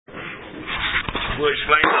Rafur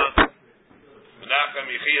Shleima, Menachem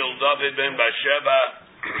Yechiel David ben Basheva,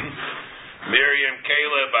 Miriam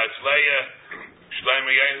Kayla Bas Leah,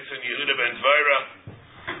 Shleima Yonason Yehuda ben Zvira,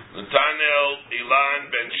 Nathaniel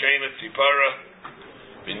Ilan ben Shena Tzipara,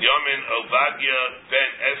 Binyamin Ovadia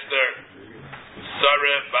ben Esther,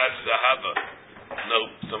 Sarah Bas Zahava.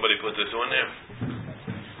 No, somebody put this on there.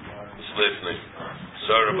 Just listening.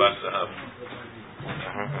 Sarah Bas Zahava.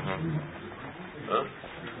 Huh?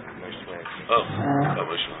 Oh,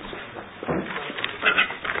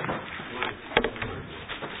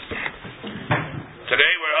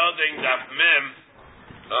 today we're holding Daf Mem.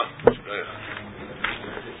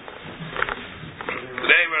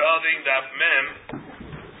 Today we're holding Daf Mem,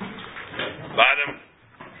 bottom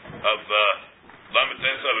of Lamed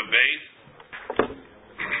Tes of a base.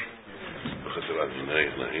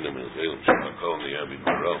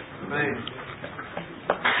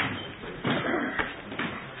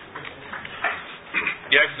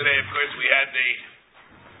 Yesterday, of course, we had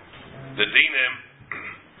the dinim,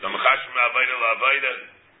 the mechashim la'avayda la'avayda,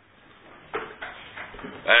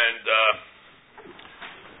 and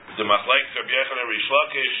the machlekes Rabbi Yochanan Rish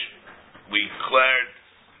Lakish. We declared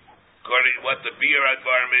according to what the beer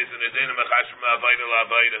advarim is in the din of mechashim la'avayda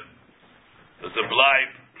la'avayda. There's a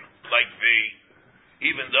blibe like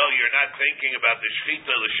even though you're not thinking about the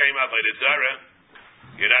shechita l'shem avodah zarah,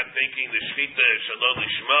 you're not thinking the shechita shalom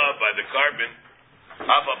lishma by the carbon.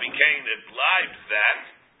 Alpha became it lives that,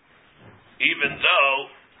 even though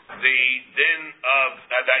the din of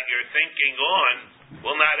that you're thinking on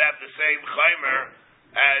will not have the same chaimer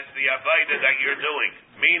as the avodah that you're doing.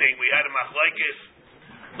 Meaning, we had a machlokes.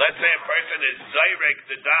 Let's say a person is zayrek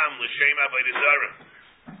the dam l'shem avodah zarah.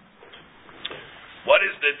 What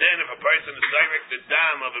is the din if a person is zayrek the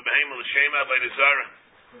dam of a behemoth l'shem avodah zarah?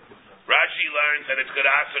 Rashi learns that it's good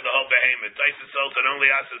to answer the whole behemoth. Taisus holds it only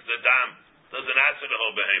answers the dam. Doesn't answer the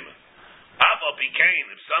whole behemoth. Aval Pikain,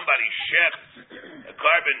 if somebody shechts a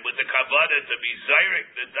carbon with the kavada to be zayrek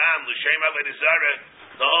the dam l'shem avodah zarah,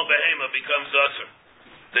 the whole behemoth becomes usher.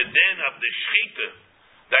 The din of the shechita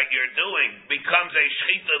that you're doing becomes a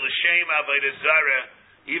shechita l'shem avodah zarah,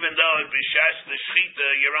 even though in bishash the shechita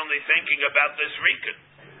you're only thinking about this rikon.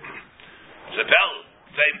 Zabel,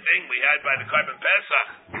 same thing we had by the carbon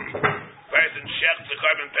pesach. Person shechts the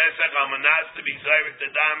carbon pesach al manas to be zayrek the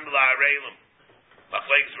dam la'arelim.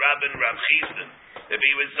 Machlekes Rabin Rav Chisda. If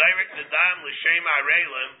he was zayrek the dam l'shem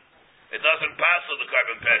arelim, it doesn't pass on the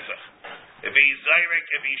carbon pesach. If he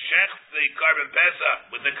shechts the carbon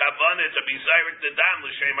pesach with the kavanah to be zayrek the dam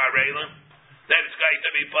l'shem arelim, then it's going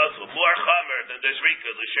to be puzzled. More chamer than this rika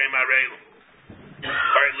l'shem arelim.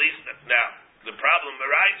 Or at least now the problem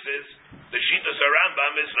arises. The Shitas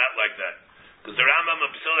Rambam is not like that. Because the Rambam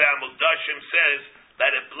of Psilei HaMukdashim says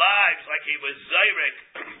that it lives like he was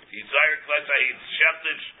zayrek. He's zayrek, let's say he's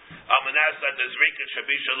shefted almanas that the zrika should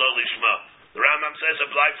be shalom lishma. The Rambam says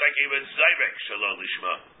it lives like he was zayrek shalom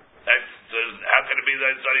lishma. How can it be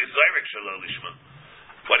that he's zayrek shalom lishma?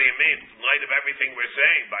 What do you mean? In light of everything we're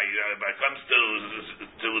saying, by it comes to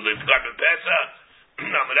the carbon pesach,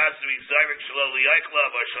 almanas to be zayrek shalom liyaichla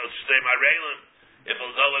or shalom shtei marelim. If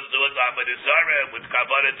he'll go and do it avodah zarah with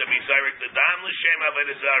kavada to be zayrek the dam l'shem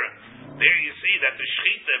avodah zarah, there you see that the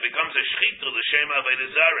shechita becomes a shechita l'shem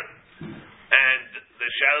avodah zarah. And the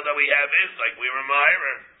shadow that we have is like we were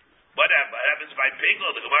ma'arer. What happens by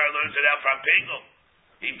pigel? The Gemara learns it out from pigel.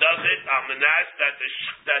 He does it on the nas that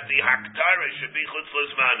the haktara should be chutz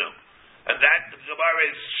l'zmanu, and that the Gemara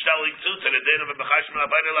is shtelling to the din of a b'chashim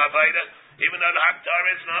l'avayda l'avayda. Even though the haktara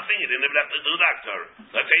is nothing, he didn't even have to do the haktara.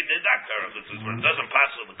 Let's say he did the haktara, it doesn't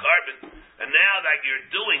pass on the carbon. And now that you're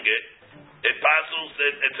doing it, it passes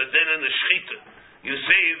that it's a din in the shechita. You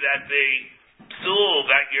see that the psul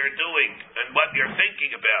that you're doing and what you're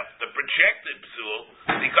thinking about, the projected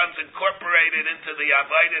psul, becomes incorporated into the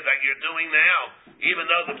avodah that you're doing now. Even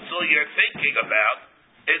though the psul you're thinking about,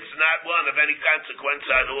 it's not one of any consequence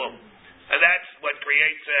at all. And that's what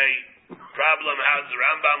creates a problem. How does the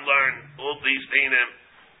Rambam learn all these dinim?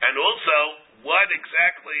 And also, what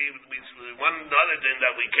exactly, one other din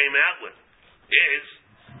that we came out with is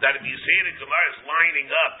that if you see the Gemara is lining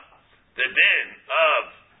up the din of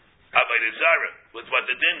avodah zarah with what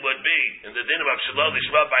the din would be in the din of shalom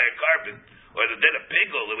lishma by a carbon, or the din of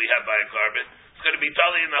pigel that we have by a carbon, it's going to be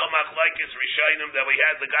totally in the whole machlokes rishonim that we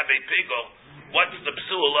had the gabe pigel. What's the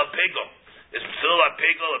psul of pigel? Is psul of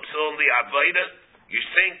pigel a psul in the avodah? You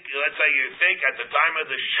think, let's say you think at the time of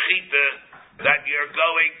the shechita that you're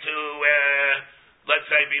going to, let's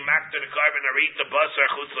say, be mak to the carbon or eat the basar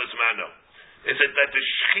chutz l'zmano. Is it that the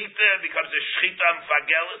shechita becomes a shechita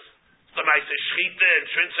mfagelis? The ma'aseh shechita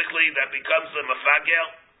intrinsically that becomes the mafagel?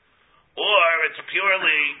 or it's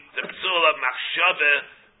purely the psul of machshava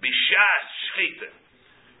b'shas shchita.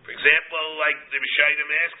 For example, like the Rishayim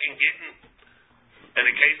asking Gittin, in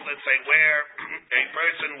a case, let's say, where a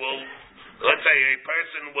person will be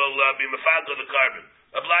mafadl the carbon.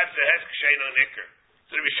 Obliged to hesk sheino nicker.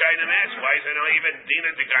 So the Rishayim asks, why is it not even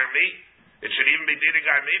dina de garmi? It should even be dina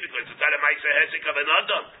garmi because it's not a ma'isa hesek of an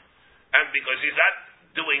adam, and because he's not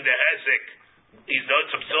doing the hesek, he's not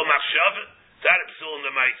some psul machshava. It's not a psul in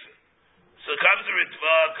the ma'isa. So comes the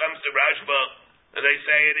Ritva, comes the Rashba, and they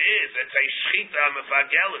say it is. It's a shchita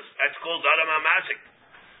mefagelis. That's called adam hamazik.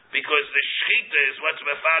 Because the shchita is what's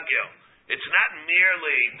mefagel. It's not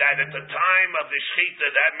merely that at the time of the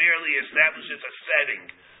shchita, that merely establishes a setting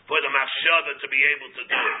for the machshava to be able to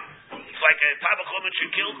do it. It's like a tabachom and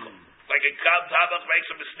shekilkum. Like a tabach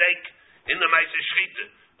makes a mistake in the ma'isa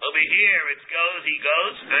shchita. Over here, he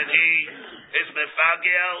goes, and he is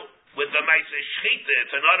mefagel with the ma'isa shchita.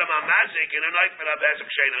 It's an adam hamazik and a knife of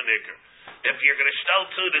hesek shein haniker. If you're going to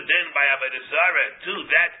shtel to the din by avodah zarah to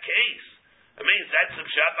that case, it means that's the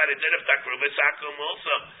pshat by the din of takrubis akum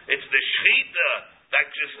also. It's the shchita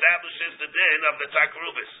that establishes the din of the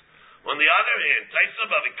takrubis. On the other hand, Taisav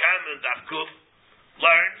Avikam and Davkuf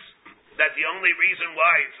learns that the only reason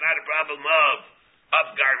why it's not a problem of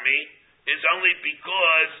garmi is only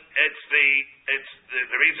because it's the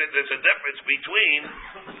reason there's a difference between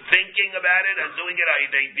thinking about it and doing it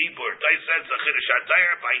ayidei dibur. Taisav says the chiddush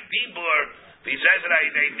hatayr by dibur. He says it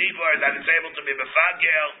ayidei dibur that it's able to be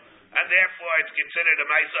mefagel, and therefore it's considered a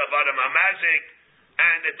ma'isa of adam hamazik,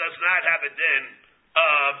 and it does not have a din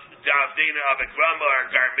of davdina of ikrama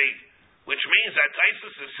or garmi, which means that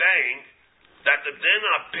Taisus is saying that the din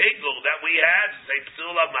of pigul that we have is a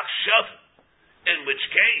psul of machshava, in which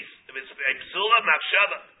case, if it's a psul of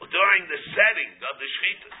machshava during the setting of the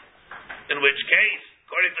shchita, in which case,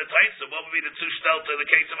 according to Taisus, what would be the two shtel to the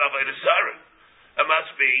case of avodah zarah? It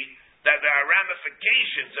must be that there are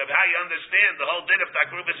ramifications of how you understand the whole din of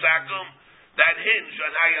takrubis akum that hinge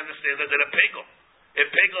on how you understand the din of pigul. If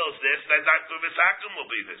pigul is this, then takrubis akum will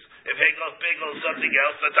be this. If pigul is something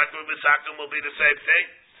else, then takrubis akum will be the same thing.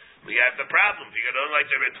 We have the problem. If you're going to learn like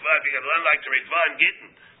the Ritva, and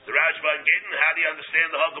Gittin, the Rashba and Gittin, how do you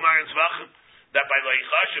understand the whole Gemara in Zvachim? That by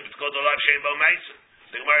Leichashiv, it's called the Lav Shem Bo Maisa.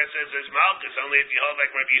 The Gemara says there's Malchus only if you hold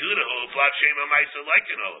like Rabbi Yehuda, who holds Lav Shem Bo Maisa like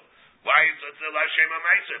you know. Why is it the Lav Shem Bo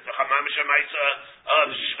Maisa? It's the Chamamish Maisa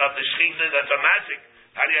of the Shechita that's a mazik.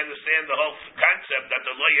 How do you understand the whole concept that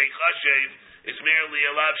the Lo Yechashiv is merely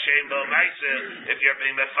a Lav Shem Bo Maisa if you're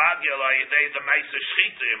being mefagel ayidei the Maisa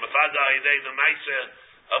Shechita, mefagel ayidei the Maisa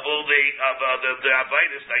of all the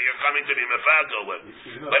avodas that you're coming to be mefagel with.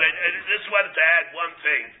 But I just wanted to add one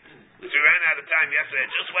thing. We ran out of time yesterday.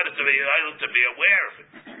 I just wanted to be aware of it.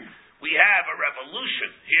 We have a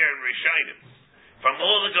revolution here in Rishonim from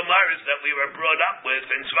all the Gemaras that we were brought up with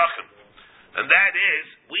in Zvachim. And that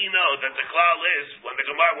is, we know that the klal is, when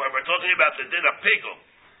we're talking about the din of pigul,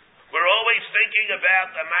 we're always thinking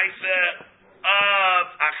about the maisa of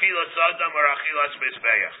achilas adam or achilas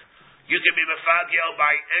mizbeach. You can be mefagel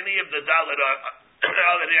by any of the dalit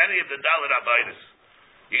avodas.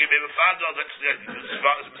 You can be mefagel.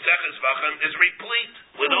 Maseches Zvachim is replete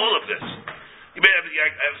with all of this.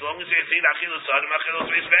 As long as you're thinking achilas adam, achilas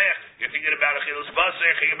mizbeach, you're thinking about achilas basar,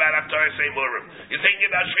 you're thinking about aktar seimurim, you're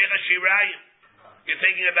thinking about shvicha shirayim, you're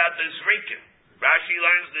thinking about the zrika. Rashi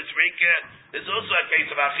learns the zrika is also a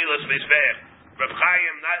case of achilas mizbeach. Reb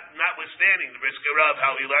Chaim, notwithstanding the brisker Rav,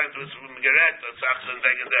 how he learned with Geret, Tzachs and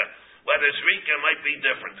Vegeder, whether zrika might be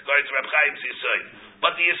different, according to Reb Chaim's Yisayid.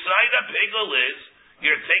 But the Yisayid of pigul is,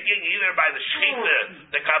 you're thinking either by the shechita,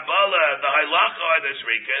 the Kabbalah, the halacha, or the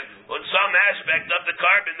zrika, on some aspect of the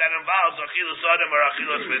carbon that involves achilas adam or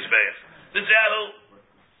achilas mizbeach. The zehu,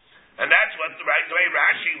 and that's what the way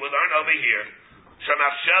Rashi will learn over here.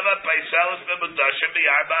 Shemachshava peiselis b'mudashim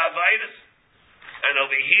b'arba avodas. And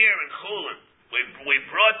over here in Chullin, we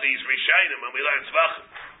brought these Rishonim and we learned Zvachim.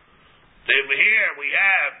 Here we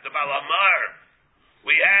have the Balamar,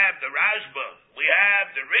 we have the Rashba, we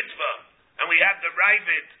have the Ritva, and we have the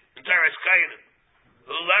Ravid in Teres Kainim,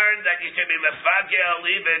 who learned that you can be mefagel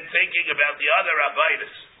even thinking about the other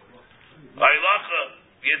avodas. Halacha,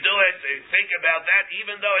 you do it, think about that,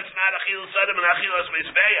 even though it's not achilas adam and achilas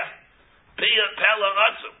mizbeach.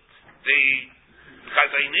 Pella atzum. The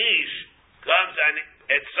Chazanish comes and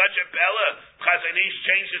it's such a pella. Chazanish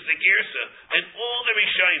changes the girsa and all the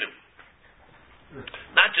Rishonim,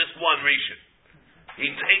 not just one Rishon. He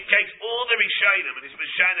takes all the Rishonim and he's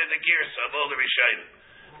Mishana the girsa of all the Rishonim.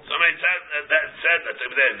 Somebody said that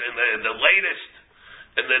in the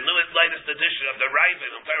latest edition of the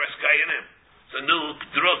Ravid on Paras Kayanim, the new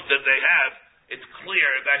druk that they have it's clear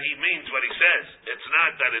that he means what he says. It's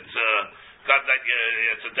not that it's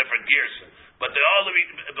it's a different gears. But the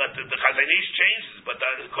Chazon Ish changes. But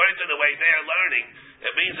according to the way they are learning,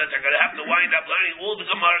 it means that they're going to have to wind up learning all the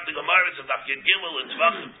Gemaras of Daf Yud Gimel and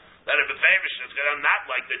Tzvachim that are befavorish. It's going to not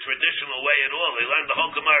like the traditional way at all. They learn the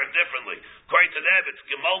whole Gemara differently. According to them, it's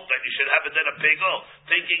Gemalt that you should have it in a pigol,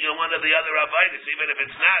 thinking of one of the other Abaytis, even if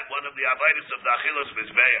it's not one of the Abaytis of the Achilos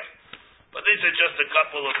Mizbeach. But these are just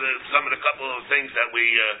some of the couple of things that we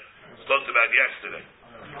spoke about yesterday.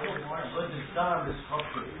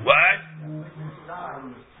 What?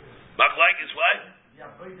 Machlaik is what?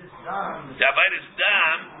 The Abaytis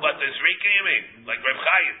Dam, what does Rika you mean? Like Reb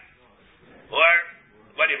Chaim? Or,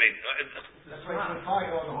 what do you mean? That's why it's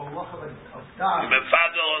mefagel on the halacha of Dam.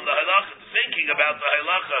 Mefagel on the halacha, thinking about the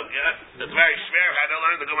halacha, yeah? It's very schwer how to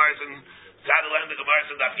learn the Gemaras and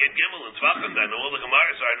Daf Yud Gimel and Tzvachim, then all the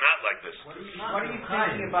Gemaras are not like this. What are you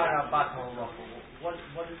thinking about halacha? What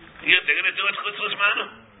is... Yeah, they're going to do it chutz l'smanu.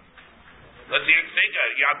 Let's hear you think.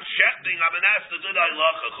 You're shechting, I'm an asked to do the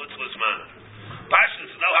halacha chutz l'smanu.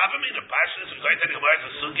 Pashtus, no havamina. Pashtus, we're going to the Gemaras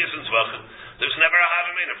of Sugyas and Tzvachim. There's never a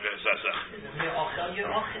havamina for Sasach.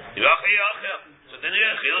 Yochel. So then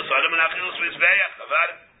you're Achilos, Adam and Achilos Mizbeach.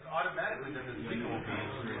 Automatically, then the thinking will be...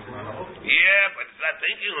 Yeah, but it's not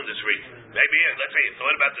thinking on this week. Maybe, let's say you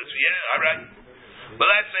thought about this. Yeah, all right. But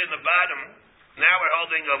let's say in the bottom, now we're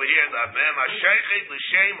holding over here in the Mem, Ashaychit,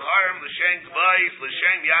 L'Shem, Harim, L'Shem, Gvayis,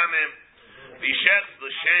 L'Shem, Yamim, Vishech,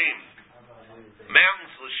 L'Shem,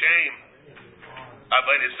 Mountains, L'Shem,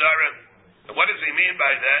 Avodah Zarah. What does he mean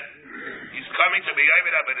by that? He's coming to be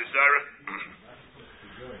Avodah Avodah Zarah.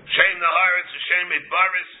 Shem Naharetz, Shem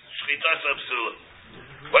Midbaris, Shchitas Absula.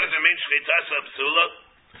 What does it mean, Shchitas Absula?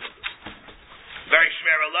 Very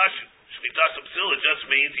shver lashon. Shchitas Absula just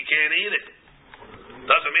means you can't eat it.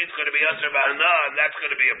 Doesn't mean it's going to be Asher B'Hana, and that's going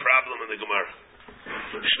to be a problem in the Gemara.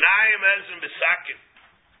 Shnayim Ezim B'Sakin.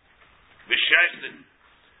 B'Shechtin.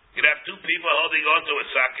 You'd have two people holding on to a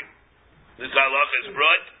sakin. This halacha is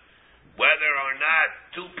brought whether or not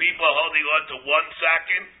two people holding on to one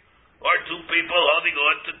sakin or two people holding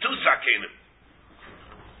on to two sakinim.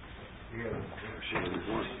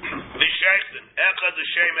 V'Shechtin. Echad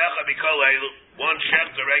L'Shem, Echad B'Kol Eilu. One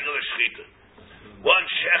shecht, a regular shchita. One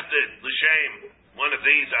shechted L'Shem. One of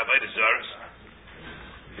these Avodah Zaros.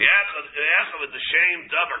 The Echad with the Shem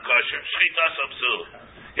Davar Kosher. Shchitas Absul.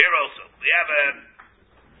 Here also, we have a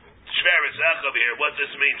Shver Echad here. What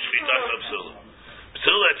does this mean? Shchitas Absul.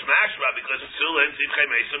 Psula, it's mashma because psula and Zivchei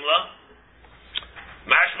Mesim La.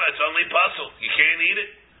 Mashma, it's only puzzle. You can't eat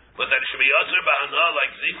it. But that it should be Yosser B'Hana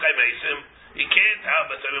like Zivchei Mesim. You can't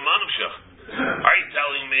have a Tzemimanu Shach. Are you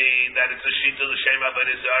telling me that it's a sheet of the Shem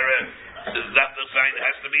Avodah Zarah? That the sign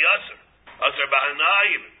has to be Yosser. Asar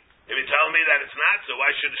B'Hana even. If you tell me that it's not, so why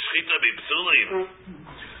should the shechita be psula even?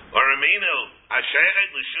 Or Aminu, Ashaychet,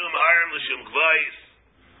 L'Shum Harim, L'Shum Gvayis,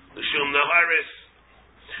 L'Shum Naharis,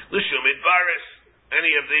 L'Shum Idbaris,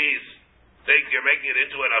 any of these, think you're making it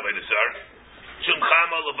into an Avodah Zarah. L'Shum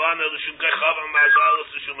Chama, Levana, L'Shum Kechava, Mazalos,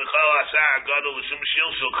 L'Shum Michal, Asar, Gadol, L'Shum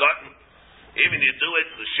Shilshul Cotton. Even you do it,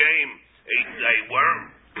 L'Shem, a worm.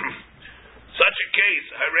 Such a case,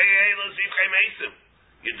 Harei Elo Zivchei Mesim.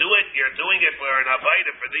 You do it, you're doing it for an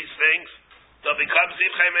Avaida for these things, they'll become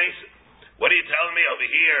Zivchei Mesim. What are you telling me over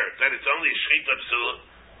here that it's only a Shechita Psula?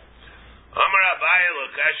 Amar Avaya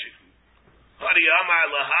Lokashi. Hadi Amar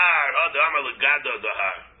Lahar, Hadi Amar Lagado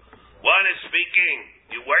Dahar. One is speaking,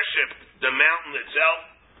 you worship the mountain itself.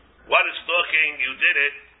 One is talking, you did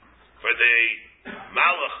it for the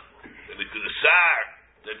Malach, the Sar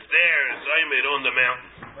that's there, Zaymed on the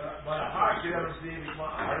mountain. But a heart, you never see Wait.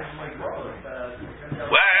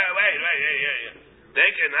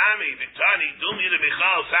 Dekenami, Vitani, Dumi the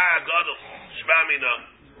Michal, Sar Gadol, Shvamina.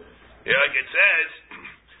 Like it says,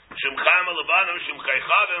 Shemcham Alabanu,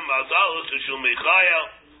 Shemchaychavim, Malzalus, Shum Michael,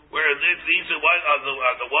 where these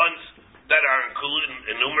are the ones that are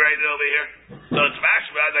included, enumerated over here. So it's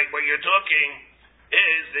mashma, like what you're talking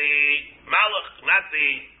is the Malach, not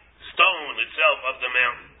the stone itself of the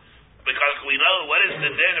mountain. Because we know what is the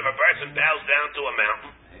din if a person bows down to a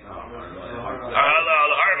mountain.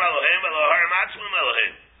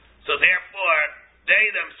 So therefore, they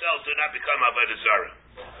themselves do not become Avodah Zarah.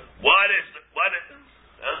 What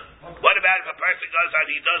about if a person goes out,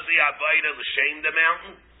 he does the Avodah L'Shem the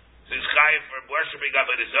mountain? So he's chayiv for worshiping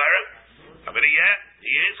Avodah Zarah? But yeah, he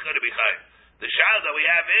is going to be chayiv. The shayla that we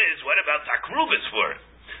have is, what about takruvas for it?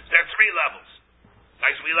 There are three levels.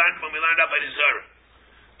 Like we learned when we learned Avodah Zarah.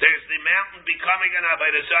 There's the mountain becoming an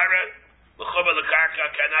Avodah Zarah. L'chuba l'karka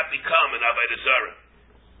cannot become an Avodah Zarah.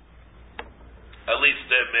 At least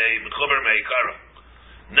the l'chuba me'ikara.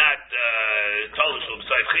 not Tolishul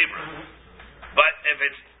B'Sayf Chibra. But if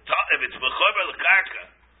it's Mechober L'Karka,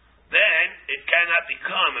 then it cannot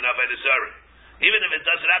become an Avodah Zarah. Even if it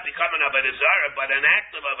does not become an Avodah Zarah, but an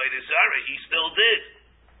act of Avodah Zarah, he still did.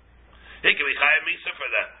 He can be Chayav Misa for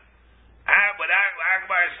that. What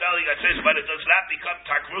Akbar is telling us is, but it does not become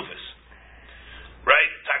Takrufis.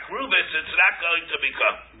 Right? Takrufis, it's not going to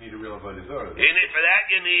become. You need a real Avodah Zarah. For that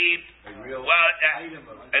you need a real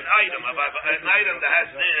an item that has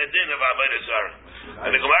a din of Avodah Zarah.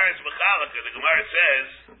 And the Gemara is Mechalak, and the Gemara says,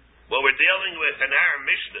 what we're dealing with in our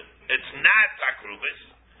Mishnah, it's not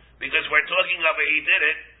Takrufis, because we're talking of he did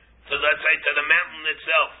it to, let's say, to the mountain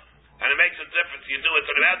itself. And it makes a difference. You do it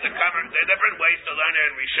to the mountain. There are different ways to learn it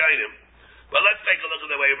in Rishonim. But let's take a look at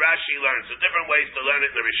the way Rashi learns. There are different ways to learn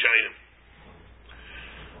it in the Rishonim.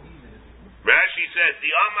 Rashi says,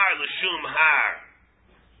 the Amar L'shum Har.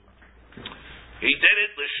 He did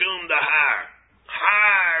it L'shum the Har.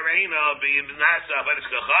 Har Reino B'Ibnasa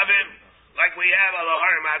V'Etzkachavim, like we have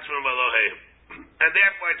Aloharim Atzmim Elohim. And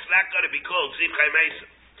therefore it's not going to be called Zivchai Mesa.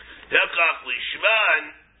 Hilchach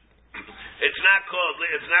Lishman, it's not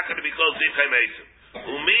going to be called Zivchai Mesa.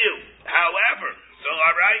 Umiu, however, so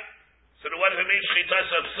alright, so what if it means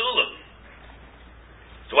Shchitas Absula?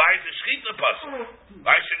 So why is the Shchita puzzle?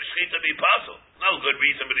 Why should the Shchita be puzzle? No good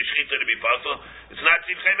reason for the Shchita to be puzzle. It's not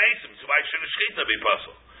Zivchai Mesa, so why should the Shchita be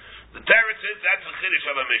puzzle? The teretz is, that's the Chiddush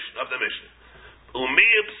of the Mishnah.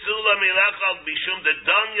 Umiu Psula Milachal Bishum the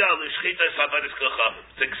Danya L'Shchitas Havadas Kachavim.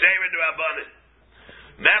 It's a Gzeira D'Rabbanan.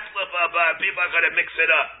 Meflef Abba, people are going to mix it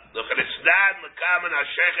up. Look at it. Snad, Lekaman,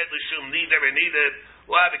 Hashechet, Lishum, neither and neither.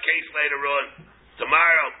 We'll have a case later on.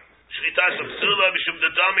 Tomorrow, Shchitas of Psula, Bishum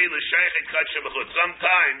Dadami, L'Shechet, Katshem,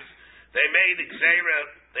 sometimes they made the Gzeira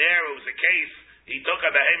there. It was a case, he took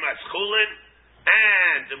a behemoth Chullin,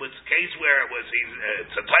 and it was a case where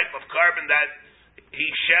it's a type of carbon that he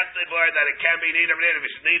shechted for that it can be neither,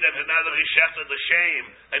 if another he shechted the shame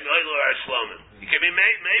and oil or shlomin. He can be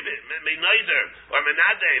maybe neither or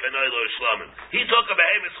menadev and oil or shlomin. He took a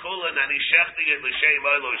behemoth Chullin and he shechted it the shame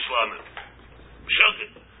oil or shlomin.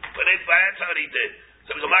 Shugit. But that's how he did.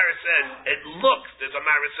 So the Gemara says it looks there's a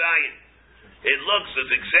marasayin. It looks as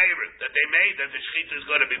exagerate that they made that the shechita is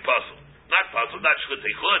going to be puzzle. Not puzzle, not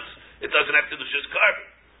shchutei chutz. It doesn't have to do just carbon.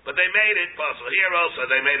 But they made it puzzle. Here also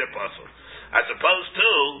they made it puzzle. As opposed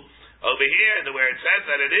to, over here, where it says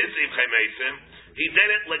that it is Zivchai Mesim, he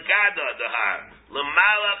did it legada dehar.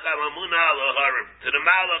 L'malach ha-mamuna al-harim. To the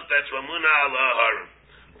malach that's mamuna al-harim.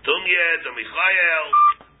 Tumye, the Michael,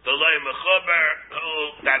 the loy mechuber,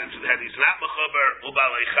 that he's not mechuber,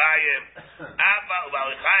 u'balei chayim,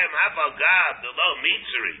 u'balei chayim, hafal gab, the lo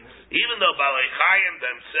mitzri. Even though balei chayim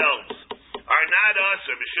themselves are not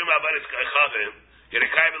usher, mishum avadas kachavim, get a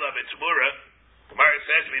kaibel of its mura, Gemara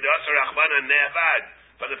says, for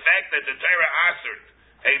the fact that the Torah answered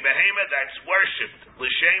a behemoth that's worshipped,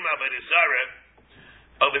 l'shem avodah zarah,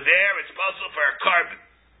 over there it's possible for a carbon,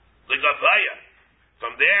 l'gavaya.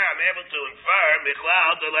 From there I'm able to infer,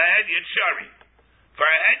 michlal de lahedyet shari. For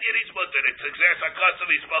a hedyet he's mutter, it's exerts a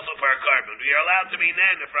custom, he's possible for a carbon. We are allowed to be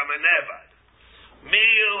nana from a nevad.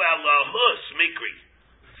 Miu Allahus mikri,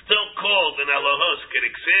 still called an Allahus,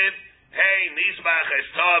 k'diksiv. Hey, Nisbach es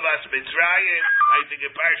Toavas Mitzrayim. I think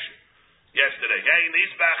in Parsha yesterday. Hey,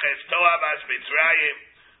 Nisbach es Toavas Mitzrayim.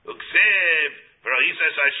 Uksiv.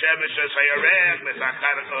 V'rohises Hashem es Hayarech.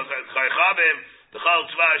 Mesachar Chaychavim. The Chol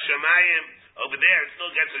Tzva Shemayim. Over there, it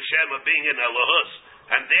still gets Hashem of being in Elohus.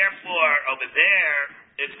 And therefore, over there,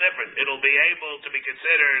 it's different. It'll be able to be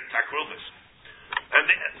considered Takrufis.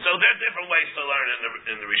 And so there are different ways to learn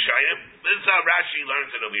in the Rishayim. This is how Rashi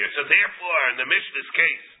learns it over here. So therefore, in the Mishnah's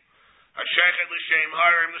case, Hashechet l'shem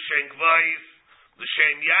harim, l'shem gvayis,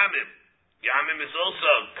 l'shem yamim. Yamim is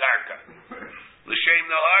also karka. L'shem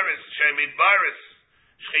naharis, l'shem midbaris.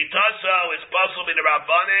 Shchitaso is possible in the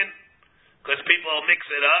Rabbanin, because people mix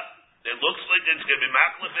it up. It looks like it's going to be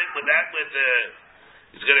maklefik with that,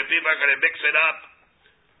 people are going to mix it up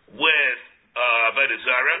with Avodah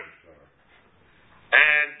Zarah.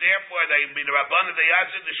 And therefore, the Rabbanin, they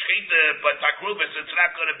answer the shchita, but takrubis, it's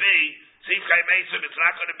not going to be. Zivchai Mesim, it's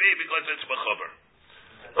not going to be because it's mechuber.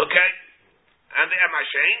 Okay? And the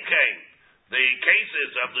Amashain came. The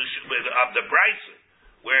cases of the Brisa,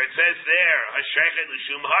 where it says there, Hashechet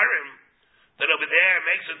l'shum harim, that over there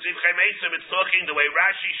makes it Zivchai Mesim, it's talking the way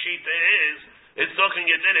Rashi Shita is, it's talking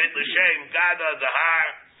you did it, l'shem, gada, the har,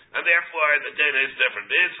 and therefore the din is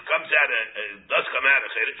different. This does come out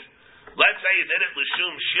of Chiddush. Let's say you did it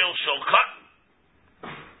l'shum shil shol cotton.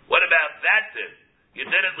 What about that din? You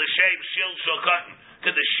did it l'shem shil shel cotton.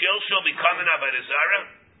 Could the shil shel become an avodah zarah?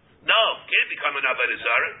 No, can't become an avodah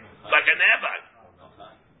zarah. It's like a nevad.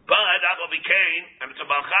 But Avo became, and it's a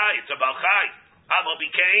Balchai. Avo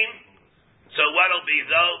became. So what'll be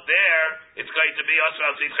though there? It's going to be also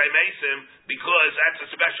al Tzidchei Mesim because that's a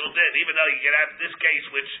special din. Even though you can have this case,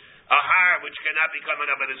 which a har which cannot become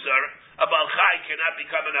an Avodah, a Balchai cannot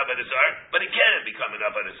become an Avodah, but it can become an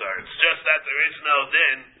Avodah. It's just that there is no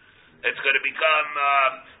din. It's going to become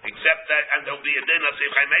except that, and there'll be a din of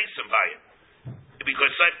Tzidchei Mesim by it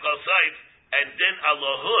because Seif Kol Seif and din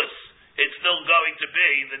Alohus. It's still going to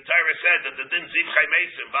be. The Torah said that the din Tzidchei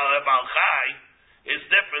Mesim Balchai is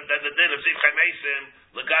different than the din of Tzidchei Mesim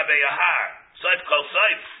L'gabe Ahar. Seif Kol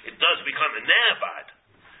Seif, it does become a Nevad.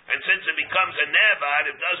 And since it becomes a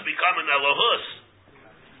Nevad, it does become an Elohus.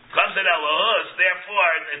 Comes an Elohus,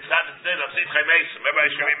 therefore, it's not the din of Tzidchei Mesim.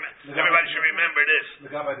 Everybody should remember this.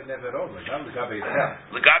 L'gabe the Neverov, l'gabe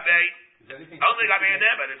itself. L'gabe, only l'gabe a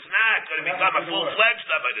Nevad. It's not going to become a full-fledged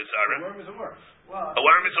Avodah Zarah. A worm is a worm. A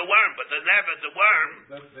worm is a worm, but the never the worm,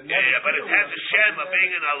 but it has a shem of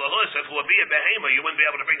being an alahus. If it would be a behemoth, you wouldn't be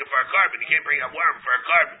able to bring it for a carbon. You can't bring a worm for a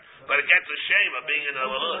carbon, but it gets a shame of being an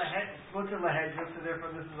alahus. What's a lahedra? So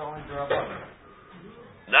therefore, this is only Rabbi.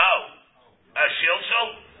 No, a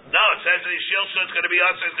shilshul. No, it says in shilshul it's going to be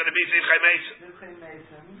us. It's going to be Tzidchei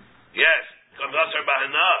Mesim. Yes, comes us or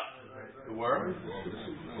bahana. The worm.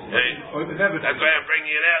 Hey, that's why I'm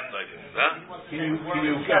bringing it out like this, huh? Can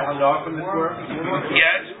you get hana from this worm?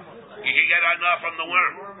 Yes, you can get hana from the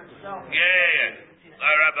worm. Yeah.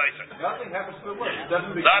 Rabbi said. Nothing happens to the worm.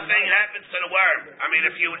 Nothing happens to the worm. I mean,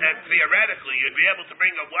 if theoretically you'd be able to bring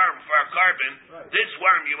a worm for a carbon, right. This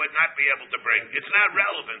worm you would not be able to bring. It's not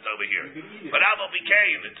relevant over here. But Aval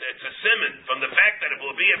became, it's a simon from the fact that it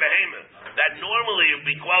will be a behemoth that normally it would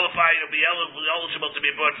be qualified to be eligible to be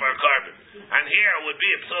bought for a carbon. And here it would be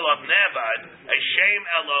a psul of nevad, a shame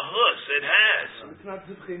elahus. It has. It's not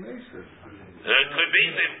Tzidchei Mesim. It could be.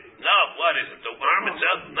 No, what is it? The worm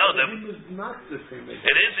itself? No, the behemoth is not Tzidchei Mesim.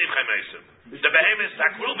 It is Tzidchei Mesim. The behemoth is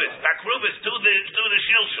takrubis. Takrubis to the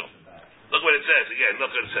shilshul. Look what it says again.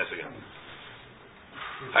 Look what it says again.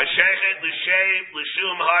 Hashechet l'shem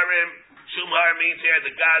l'shum harim. Shum har means here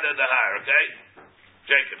the god of the har. Okay,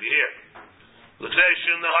 Jacob, you hear? L'shem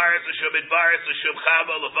shum the haris l'shum idbaris l'shum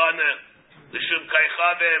chava l'vana l'shum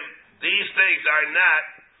kaychavim. These things are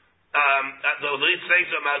not. The lead things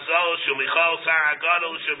of mazal shum michal sar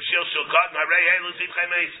agadol shum shilshul cotton harei helu Tzidchei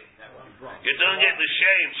Mesim. You're doing it the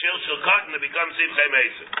shame shilshul cotton to become Tzidchei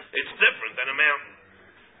Mesim. It's different than a mountain.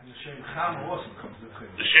 The shame chama also becomes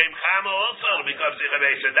The shame chama also to become Tzidchei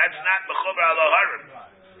Mesim. That's not mechubar alo harim.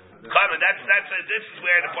 This is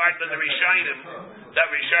where the part of the Rishayim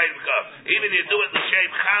come. Even if you do it the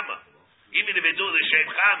shame chama. Even if you do the shame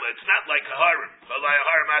chama, it's not like a harim. A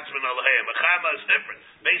chama is different.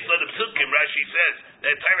 Based on the psukim, Rashi says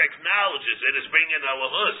that Torah acknowledges it is bringing a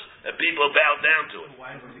lahus, and people bow down to it.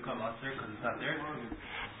 Why does it become usher? Because it's not there.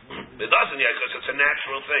 It doesn't yet, because it's a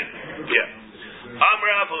natural thing. Yeah.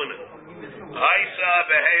 Amra Avuna. Aisa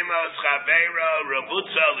behemos chaveira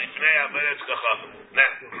rabutza lifnei averetz kachachim. Now,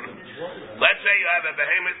 let's say you have a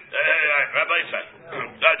behemoth. Rabbi said,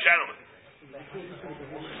 gentlemen.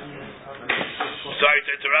 Sorry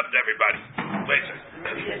to interrupt everybody. Wait a second.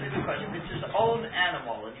 It's his own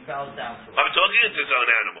animal, and he bows down to it. I'm talking it's his own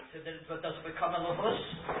animal. But does it become a lahus?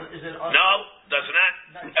 Is it? No, does not.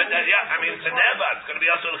 Yeah, I mean it's a neva. It's going to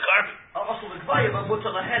be also the carbon. Also the kvaya, but what's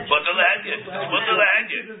on the head? What's on the head? What's on the head?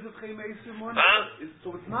 Huh?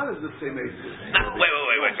 So it's not as if Tzidchei Mesim. No,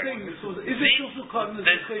 wait. Is it also called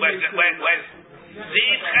Wait.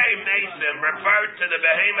 Tzidchei Mesim referred to the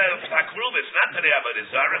behemoth of takrubis, not to the avodah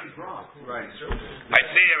zarah. Right. I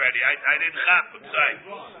see already. I didn't chop. I'm sorry.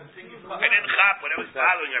 I didn't chop when I was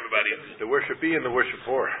following everybody. The worshipee and the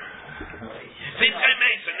worshipor. Tzidchei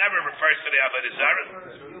Mesim never refers to the avodah zarah.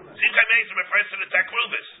 Tzidchei Mesim refers to the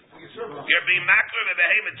takrubis. You're being makler of a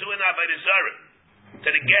behemoth to an avodah zarah, to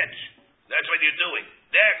the getch. That's what you're doing.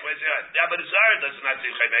 There, the avodah zarah does not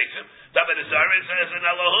Tzidchei Mesim. The avodah zarah is an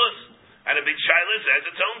alahus. And a big shaila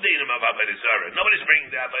says its own dinam of avodah zarah. Nobody wants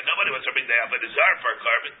to bring the avodah zarah for a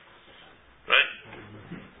carbon, right?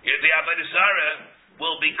 The avodah zarah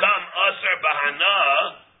will become aser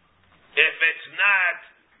bahana if it's not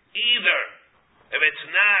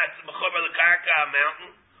mechubar l'karka a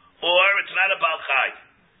mountain, or it's not a balchai.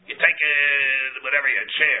 You take a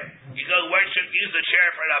chair. You go worship, use the chair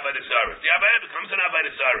for an avodah zarah. The avodah becomes an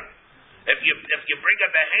avodah zarah. If you bring a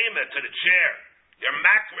behemoth to the chair. You're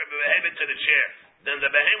makrib a behemoth to the chair, then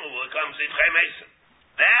the behemoth will become Tzidchei Mesim.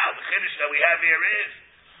 Now, the chiddush that we have here is,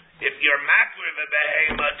 if you're makrib a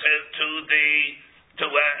behemoth to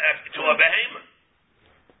a behemoth,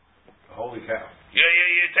 a holy cow. You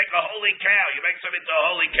take a holy cow, you make something to a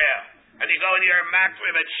holy cow, and you go and you're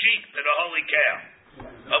makriv at sheep to the holy cow.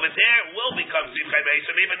 Over there, it will become Zivchei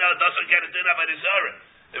Mesim, even though it doesn't get a din of a Zara.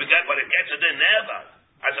 But it gets a din never,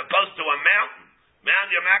 as opposed to a mountain.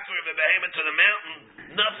 Mountain, you're makriv a behemoth to the mountain,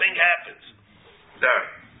 nothing happens. There.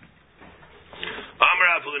 Amar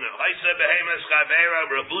Avuna, Haisa behemoth chavera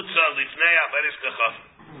rebutza lifnei averis kachaf.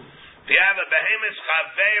 If you have a behemoth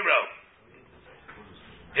chavera,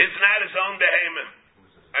 it's not his own behemoth,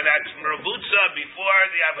 and that's rebutza before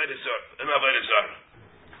the averis zara.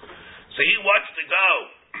 So he wants to go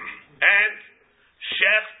and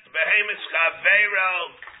shecht behemoth chavera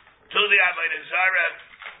to the averis zara,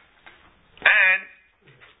 and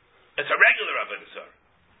it's a regular averis zara.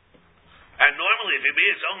 And normally, if it be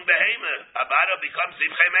his own behemoth, Abada becomes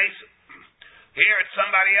Zivchei Mesim. Here, it's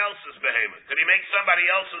somebody else's behemoth. Could he make somebody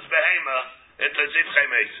else's behemoth into Zivchei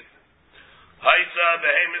Mesim? Haisa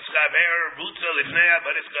behemoth chaver rutza lifnei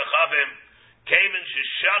avaris kachavim kaven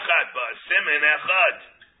sheshachat ba simen echad.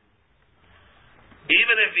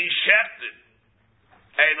 Even if he shechted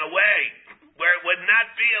in a way where it would not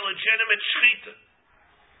be a legitimate shechita,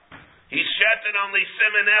 he shechted only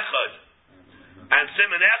simen echad. And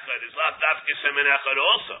simen echad is lav dafke simen echad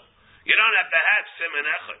also. You don't have to have simen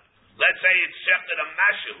echad. Let's say it's shechted a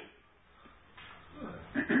mashu.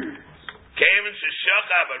 Kaven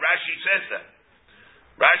sheshachah, but Rashi says that.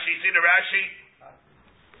 Rashi, see the Rashi?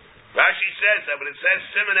 Rashi says that, but it says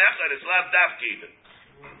simen echad is lav dafke even.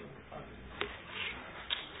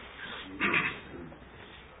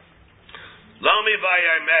 Lomi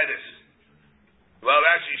vayar medis. Well,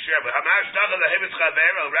 Rashi sure, but Hamash Dachal the Hebetz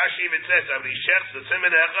Chavero, Rashi even says that he shechs the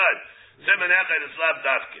Simen Echad. Simen Echad is lav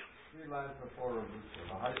dafke. 3 lines before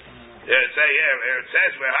Here it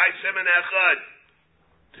says where Hai Simen Echad.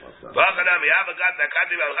 V'achadam Yavagat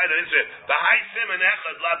Dakati V'alchayda Israel. The Hai Simen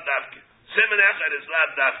Echad lav dafke. Simen Echad is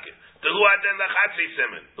lav dafke. To who aden lachatzi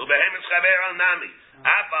Simen? Who behemoth Chavero nami?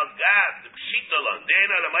 Afal Gad the Pshitalon.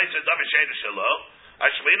 Dena the Ma'aser Davar Sheda Shalo.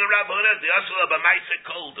 Ashmina Rabbuna the Asla B'Ma'aser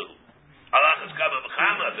Koldu. Allah is Kabbalah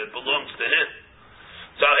B'chama, it belongs to him.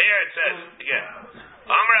 So here it says, again,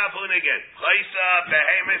 Amar Avun again, Chaisa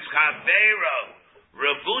behemoth chavero,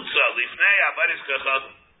 rebutza lifnei avaris kachav,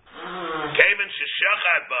 kaven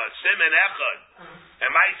sheshachat ba, simen echad,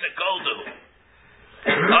 and ma'isa koldu,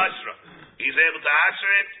 asra. He's able to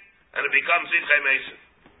answer it, and it becomes Zivchei Mesim.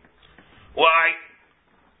 Why?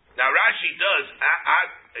 Now Rashi does, I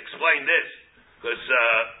explain this, because,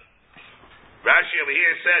 Rashi over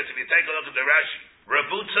here says, if you take a look at the Rashi,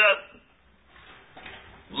 Rabutza,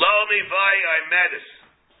 Lo Mivai Medis,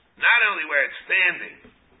 not only where it's standing,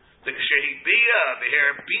 the Shehibia over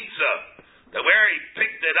here, pizza, that where he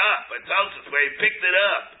picked it up, it tells us where he picked it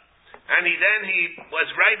up, and he was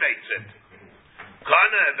ribates it.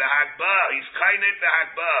 Kana v'hakba, he's kainet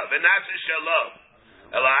v'hakba, v'nasa shalom.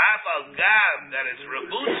 Elahaf al gav, that is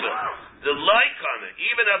Rabutza, the like on it,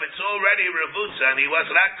 even if it's already Rabutza, and he was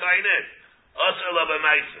not kainet.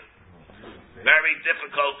 Very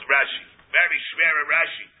difficult Rashi. Very schwer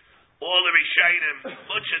Rashi. All the Rishayim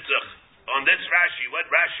Mutchitzach on this Rashi,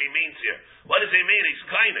 what Rashi means here. What does he mean? He's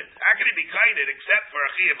kainet. How can he be kainet except for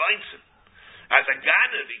a Chiyav Einstein? As a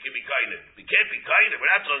Ganav, he can be kainet. He can't be kainet.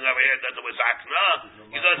 We're not talking over here that there was Akna.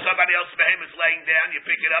 You go to somebody else's behemoth laying down, you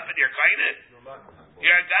pick it up and you're kainet.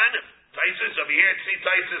 You're a Ganav. Taisus over here, see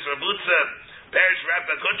Taisus, Rabutza, Perish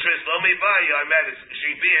Rabba Kuntris, Lomi Vai, I met it.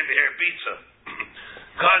 She be in here, pizza.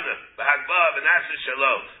 Kana, Bahagba, Vanasa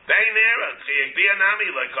Shalom. Bainera,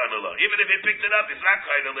 Chiyabianami, like Kanala. Even if he picked it up, it's not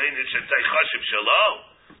Kanala, it should say Chashiv Shalom.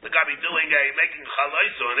 The guy be making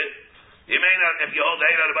chalais on it. You may not, if you hold the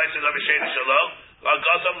head on the bicycle of a Shayna Shalom,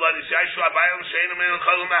 Gazam Ladis Yashua, Bayam Shayna, and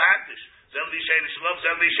Chalum Mahakdish. Zemli Shayna Shalom,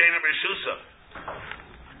 Zemli Shayna Bershusa.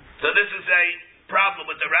 So this is a problem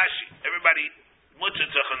with the Rashi. Everybody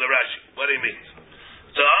mutchitzach on the Rashi. What he means.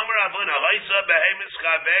 So Amar Avuna Haisa Behemis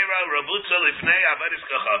Chavera Rabutza Lifnei Avaris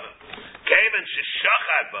Kachavim. Kaven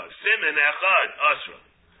Sheshachat Ba Simen Echad Asra.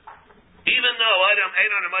 Even though Adam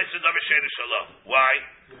ain't on the Ma'aser Davar Sheda Shalom. Why?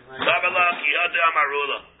 Sabalach Yad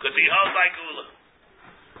Amarula. Because he holds like Ula.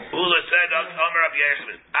 Ula said Amar Rabbi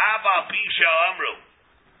Yechanan. Aval Pisha Amru.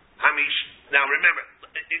 Hamish. Now remember,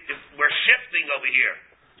 we're shifting over here.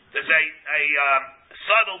 There's a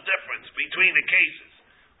subtle difference between the cases.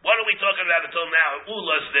 What are we talking about until now?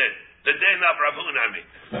 Ula's din. The din of Rabunami.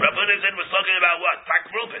 Rabuna's din was talking about what?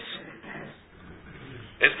 Takrubis.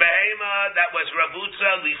 It's behema that was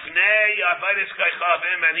Rabutza Lifnei Avaris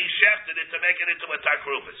Kaychavim, and he shefted it to make it into a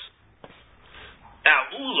Takrubis.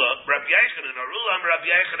 Now, Ula, Rabbi Yechanan, or Ula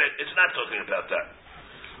Rabbi Yechanan, it's not talking about that.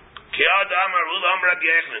 Ki Adam Ula Rabbi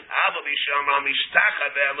Yechanan, Ava Bisham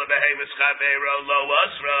Mishtachave Lebehemis Chavero Lo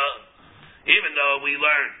Asra. Even though we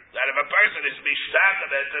learn that if a person is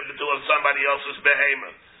mishtachet to somebody else's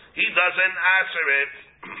behemoth, he doesn't answer it.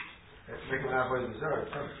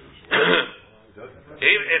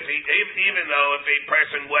 Even though if a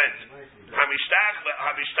person went,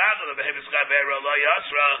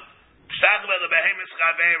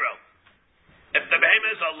 if the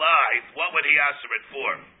behemoth is alive, what would he answer it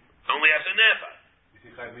for? Only as a neva.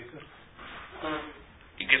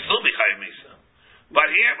 He can still be chayiv misa. But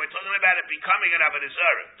here we're talking about it becoming an avodah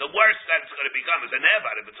zarah. The worst that it's going to become is a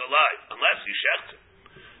neva if it's alive, unless you shecht it.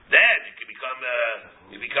 Then it can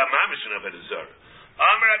become mamish an avodah zarah.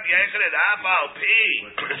 Amar Rabbi Yochanan Afal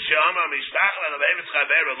Pi Shama Mishtachel Al Behemoth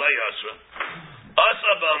Chaveru Lo Yasra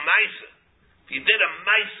Asa B'Maisa. If you did a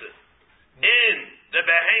Maisa in the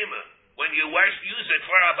behemoth when you use it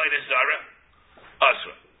for avodah zarah,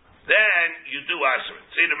 Asra, then you do Asra.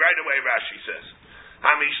 See the right away Rashi says.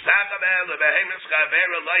 Hamishtachel Al Behemoth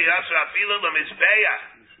Chaveru Lo Yasra Afilu LeMizbeach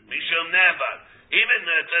Mishum Neva. Even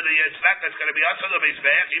to the fact that's going to be Asr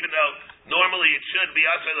LeMizbeach, even though normally it should be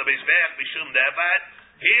Asr LeMizbeach Mishum Nevad,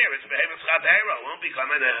 here it's Behemoth Chaveru, it won't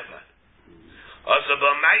become a Nevad. Asr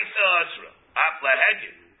B'Maisa Asra, Af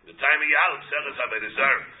Lahegin, the time of Yalom, Selas avodah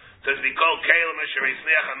zarah, says we call Kalim Asher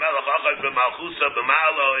Yisneach HaMelech Achad B'Malchusa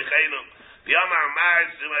B'Malo Echenu, B'Yamar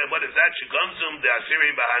Mars, what is that? Shegomzum, the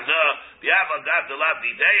Assyrian Bahana, B'Aval Gav Delav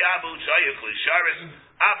Didei Abu Shayach L'Sharis,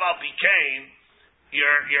 Aval Bikain,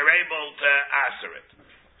 you're able to answer it.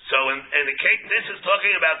 So in the case, this is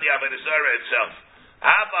talking about the avodah zarah itself.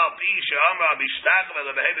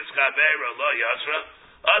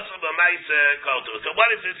 So what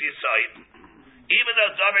is this yisayid? Even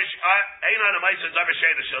though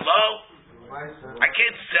I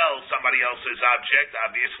can't sell somebody else's object,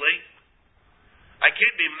 obviously. I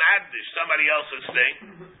can't be magdish somebody else's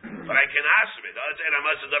thing, but I can answer it.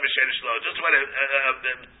 Just want to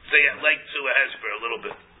say it like to a hesper a little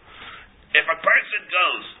bit. If a person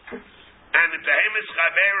goes and the behemoth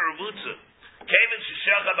chaver ruvutza came in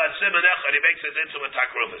sheshacha basim and echad, he makes it into a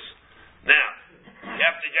takruvus. Now you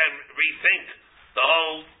have to again rethink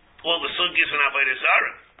all the sugyas and avodah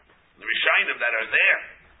zarah, the rishayim that are there.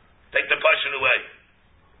 Take the passion away.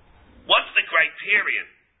 What's the criterion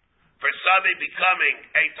for somebody becoming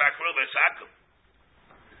a takruvus akum?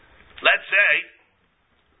 Let's say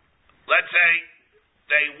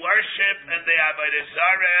they worship and they avodah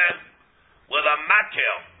zarah with a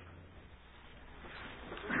makel.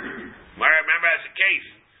 Remember as a case.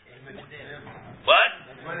 What?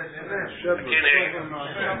 I can't hear you.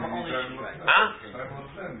 Huh?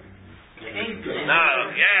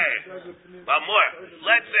 No, yeah. But more.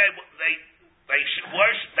 Let's say they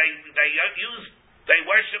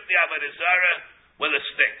worship the avodah zarah with a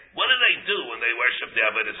stick. What do they do when they worship the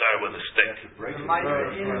avodah zarah with a stick?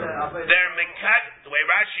 They're mekash. The way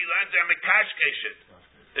Rashi learns, they're mekashkeshit.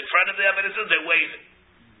 In front of the avodah zarah, they're waving.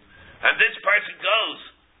 And this person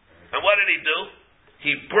goes, and what did he do?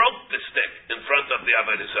 He broke the stick in front of the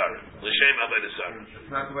avodah zarah. L'shem avodah zarah.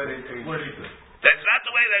 That's not the way they worship it. That's not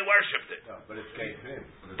the way they worshipped it. No, but it's kei pnim.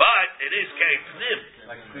 But it is kei pnim.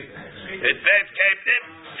 It's kei pnim,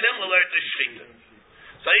 similar to shchita.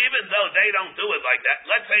 So even though they don't do it like that,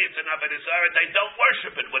 let's say it's an avodah zarah, they don't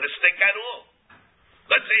worship it with a stick at all.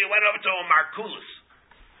 Let's say you went over to a markulis,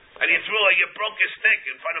 and you broke a stick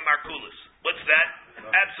in front of markulis. What's that?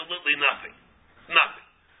 Absolutely nothing. Nothing.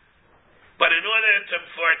 But in order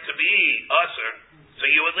for it to be usher, so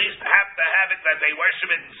you at least have to have it that they worship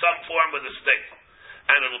it in some form with a stick.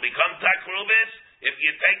 And it'll become takrubis if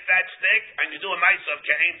you take that stick and you do a ma'aseh of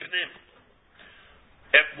ke'ein pnim.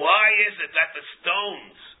 Why is it that the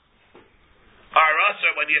stones are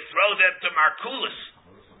usher when you throw them to markulis?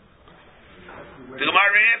 The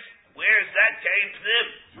Gemara asks, where is that ke'ein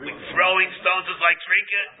pnim? Throwing stones is like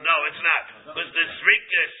zrika? No, it's not. Because the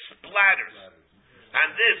zrika splatters.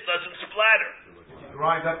 And this doesn't splatter.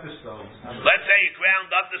 Grind up the stones. Let's say you ground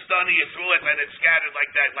up the stone and you threw it and it scattered like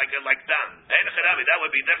that, like dam. That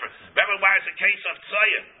would be different. Remember why it's a case of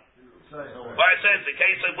tzayah? Why it says the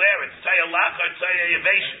case of where it's tzayah lach or tzayah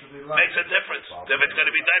yavation. Makes a difference. If it's going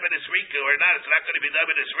to be done with this rika or not, it's not going to be done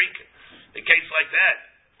with this rika. A case like that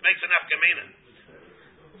makes enough gemina.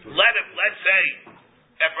 Let's say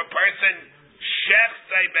if a person shechs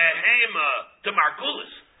a behema to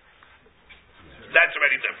markulis, that's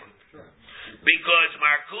already different. Because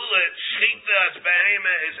markula, shchita's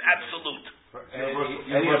behema is absolute.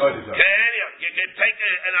 You can take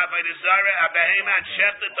an avodah zarah, a behema, and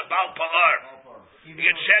shecht it to Baal Pa'ar. You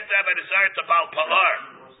can shecht the avodah zarah to Baal Pa'ar.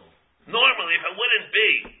 Normally, if it wouldn't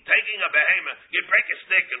be taking a behema, you'd break a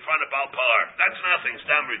stick in front of Baal Pa'ar. That's nothing. It's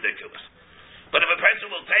damn ridiculous. But if a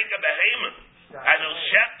person will take a behema and he'll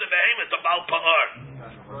shech the behemoth to Baal Pa'ar.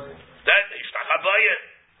 That Ishtachabaya,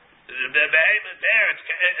 the behemoth there,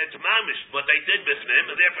 it's mamish, what they did b'fnim,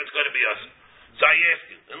 and therefore it's going to be us. So I ask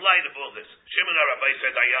you, in light of all this, Shimon HaRabbi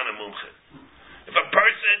said, Ayana Mumche. If a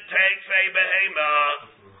person takes a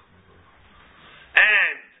behemoth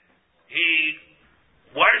and he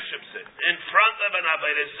worships it in front of an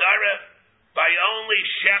Avodah Zarah by only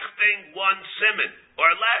shechting one siman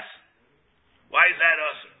or less, why is that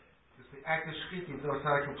awesome? It's the act of shechita, though it's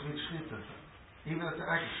not a complete shechita. Even if it's an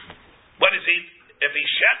act of shechita. What is he? If he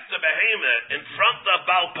shechts the behemoth in front of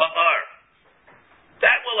Baal Pa'ar,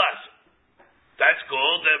 that will awesome. That's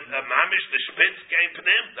called the mamish, the spitz game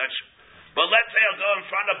pnim. But let's say he'll go in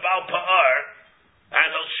front of Baal Pa'ar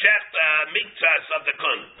and he'll shecht miktas of the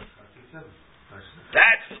kun.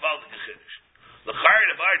 That's the Valdik Chiddush. The Chayr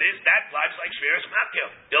of art is that blives like Shveris Makil.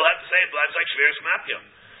 You'll have to say it blives like Shveris Makil.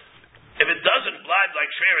 If it doesn't blive like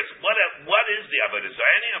Shveris, what is the Avodah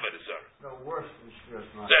Zarah? Any Avodah Zarah? No worse than Shveris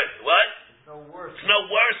Makil. What? It's no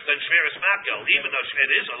worse than Shveris Makil, even though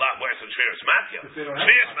it is a lot worse than Shveris Makil.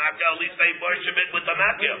 Shveris Makil, at least they worship it with the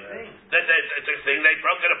Makil. It's a thing, you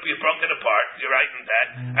broke it apart, you're right in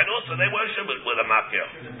that. And also they worship it with a Makil.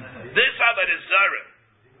 This Avodah Zarah,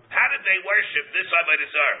 how did they worship this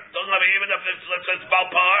Avodah Zarah? Don't know even if it's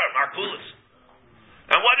Baal Pa'ar, Markulis.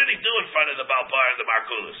 And what did he do in front of the Baal Pa'ar and the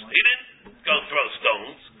Markulis? He didn't go throw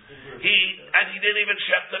stones. He didn't even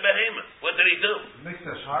shech the behemoth. What did he do?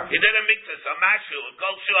 He did a miktas, a mashu, a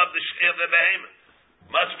kulshu of the behemoth.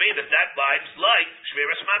 Must be that vibes like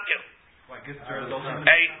Shveris Makil.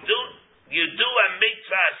 You do a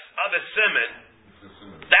miktas of a siman,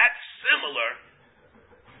 that's similar.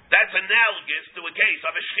 That's analogous to a case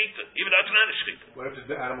of a shechita, even though it's not a shechita. What if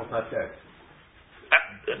the animal's not dead?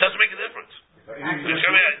 It doesn't make a difference.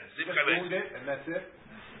 And that's it?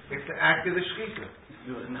 It's the act of the shechita.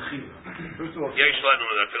 First of all, Yesh Lanu,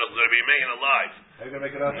 that fiddle's going to be making alive. How are you going to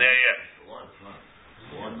make it up? Yeah.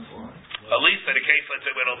 At least in a case, let's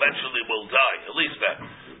say, when eventually will die. At least that.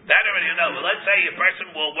 That already you know. But let's say a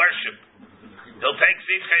person will worship. He'll take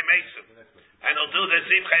Zivchei Mesim. And he'll do the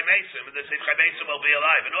Zivchei Mesim, and the Zivchei Mesim will be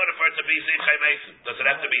alive. In order for it to be Zivchei Mesim, does it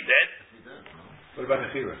have to be dead? What about the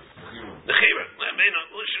Chira? The Chira. I mean,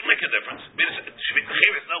 it should make a difference. The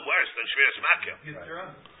Chira is no worse than Shveris Makil.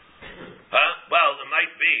 Well, it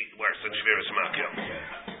might be worse than Shveris Makil.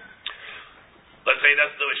 Let's say he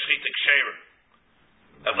doesn't do a Shechita Ksheira.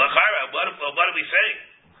 What are we saying?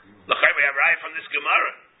 L'chayr, we have Raya from this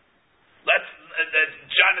Gemara.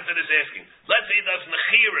 Jonathan is asking. Let's say he does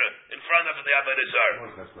Nechira in front of the Avodah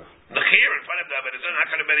Zarah. Nechira in front of the Avodah Zarah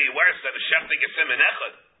not going to be any worse than a Shechting Siman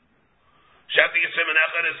Echad. Shechting Siman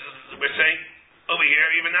Echad is, we're saying, over here,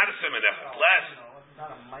 even not a Siman Echad. Less.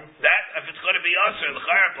 That, if it's going to be us, the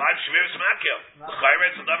Chayr applies Shveris Makil. The Chayr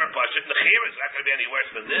is another Pashit. The Chayr is not going to be any worse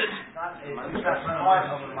than this.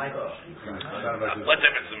 What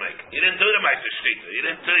difference does it make? You didn't do the Meiser Shchita. You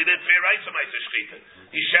didn't fear rights of Meiser Shchita.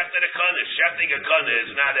 You shechted a Kana. Shechting a Kana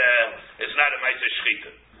is not a Meiser Shchita.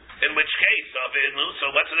 In which case, so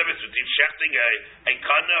what's the difference between shechting a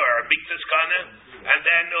Kana or a Miktas Kana and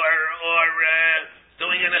then or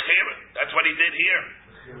doing an Achira? That's what he did here.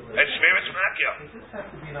 That's Shveris Makil. Does this have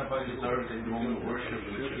to be an Avodah Zarah that you only worship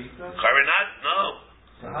with Shechita? Charinat? No.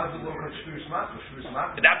 So how does it work on Shveris Makil?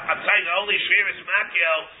 I'm saying only Shveris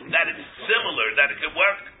Makil that it's similar, that it could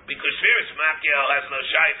work, because Shveris Makil has no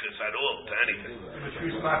shaykhs at all to anything. But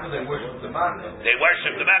Shveris Makil, they worship the Makil. They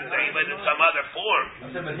worship the Makil, even in some other form.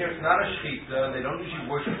 I said, but here it's not a Shechita, they don't usually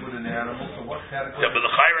worship with an animal, so what category? Yeah, but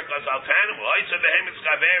the Chayra goes out to animal. I said, Behemoth's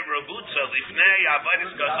Gaver, Rabutza, Lifnei,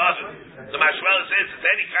 Avodah Gazazim. The Mashmela says it's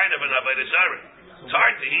any kind of an Avodah Zarah. It's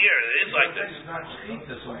hard to hear. It is like this. It's not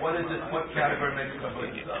Shechita, so what is it? What category makes it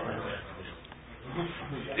Avodah Zarah?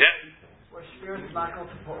 Yeah. Or Shveris Makil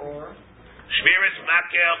to Pa'or. Shveris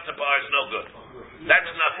Makil to Bar is no good.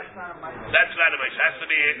 That's nothing. That's not a mice. Has to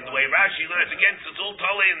be the way Rashi learns. Again, it's all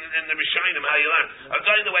totally in the Rishonim how you learn. I'm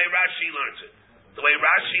going the way Rashi learns it. The way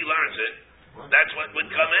Rashi learns it, that's what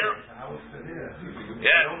would come out.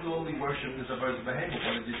 Yeah. Don't only worship this Avodah Behemoth.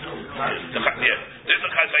 What did you do? Yeah. There's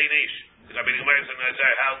a Chazaynish. I mean,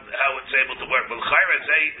 how it's able to work. But Chayra,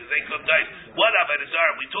 they could die. What Avodah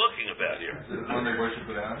Zarah are we talking about here? Is it when they worship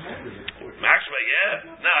with animals? Mashma, yeah.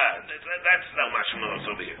 Nah, that's no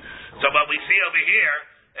mashma over here. So what we see over here,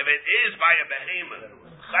 if it is by a behemoth,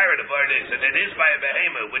 Chayra the word is, if it is by a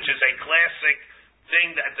behemoth, which is a classic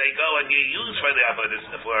thing that they go and you use for the avodah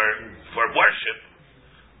for worship,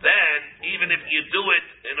 then even if you do it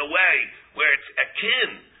in a way where it's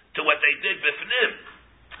akin to what they did b'fnim,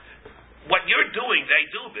 what you're doing, they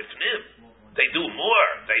do b'fnim. They do more.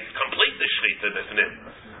 They complete the shechita b'fnim.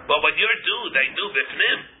 But what they do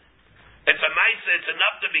bifnim. It's a maisa, it's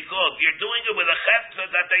enough to be called. You're doing it with a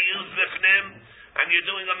chefza that they use bifnim, and you're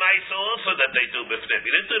doing a maisa also that they do bifnim.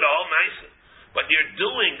 You didn't do the whole maisa. But you're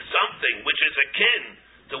doing something which is akin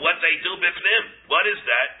to what they do bifnim. What is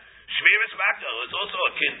that? Shmiras Makal is also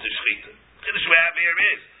akin to shchita. Chiddush we have here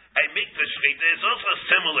is a mikvah shchita is also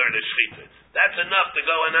similar to shchita. That's enough to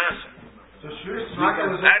go and answer. So Shmiras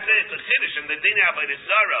Makal is... That's it. It's a chiddush in the Dinya by the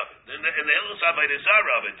Zara. In the Hilchos by the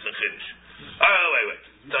Zara, it's a chiddush. Oh, wait.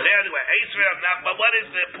 So anyway, but what is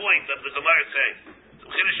the point of the Gemara saying? The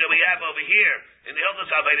chiddush that we have over here in the Hilchos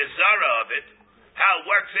by the Zara of it, how it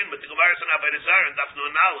works in with the Gemara by the Zara and Daf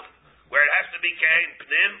Nun Aleph, where it has to be kain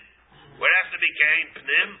pnim,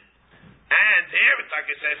 and here it's like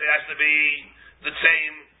it says it has to be the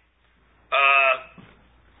same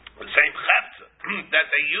chefza that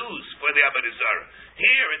they use for the Avodah Zarah.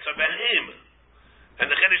 Here it's a behemoth, and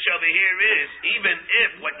the chiddush over here is even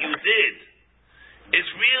if what you did is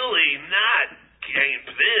really not kain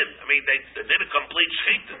pnim. I mean, they did a complete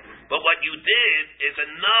shchita, but what you did is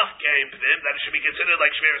enough kain pnim that it should be considered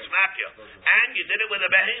like shmiras makil, and you did it with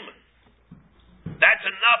a behemoth. That's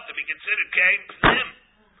enough to be considered kain pnim.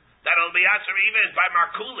 That'll be answered even by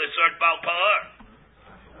Markulis or Balpar.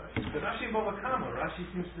 Rashi and Baba Kama. Rashi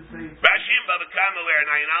seems to say... Rashi and Baba Kama where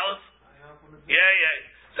in Ayin Aleph?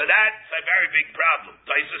 Yeah. So that's a very big problem.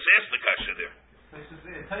 Taisus asked the kasha there.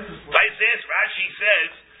 Taisus, Rashi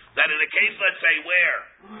says that in a case, let's say, where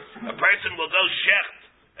a person will go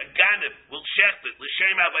shecht, a ganib will shecht it,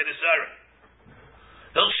 l'shem avodah zarah.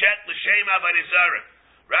 He'll shecht l'shem avodah zarah.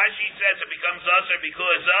 Rashi says it becomes usher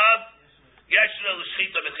because of yeshna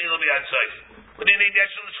l'shchita b'chila b'yad seif. What do you need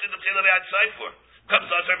yeshna l'shchita b'chila b'yad seif for? Comes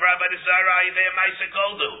usher for avodah zarah, yivei ma'aseh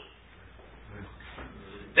koldu.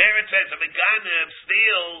 There it says, if a ganib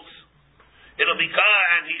steals, it'll become,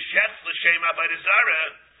 and he shechs l'shem avodah zarah,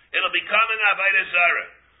 it'll become an avodah zarah.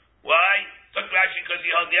 Why? Took Rashi because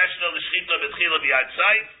he held yeshna l'shchita b'chila b'yad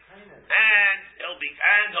seif, and he'll be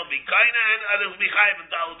kaina, and it'll be chayiv and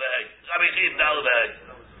dal v'hei. Rabbi Chiv dal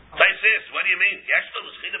v'hei. Taisis, what do you mean? Yeshna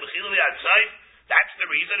l'shchita b'chila b'yad seif. That's the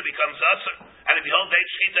reason it becomes usher. And if you hold eight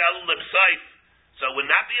shchita el lip seif, so it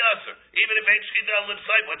would not be usher. Even if eight shchita el lip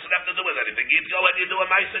seif, what's it have to do with anything? You go and you do a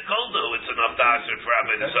ma'aseh koldu, it's enough to usher for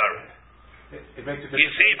avodah zarah.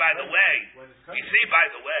 You see, by the way,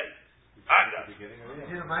 Agav,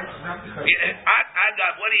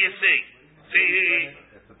 what do you see?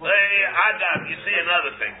 Agav, you see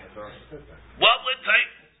another thing. What would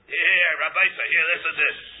take? Here, Rabbi say, here, this is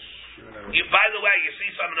this. By the way, you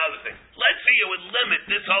see another thing. Let's say you would limit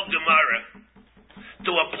this whole Gemara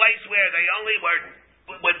to a place where they only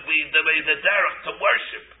would be the derech to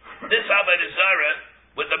worship this avodah zarah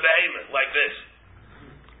with the behemoth like this.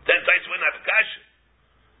 Then Tais wouldn't have kasha.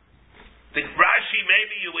 The Rashi,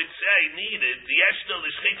 maybe you would say, needed the yeshna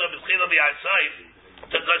l'shchita b'chila b'yad seif,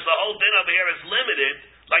 because the whole din over here is limited,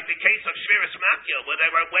 like the case of shmiras makil, where they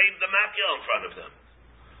were waved the makil in front of them.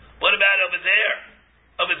 What about over there?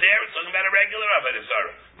 Over there, it's talking about a regular avodah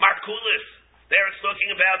zarah. Markulis, there it's talking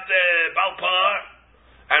about the balpar,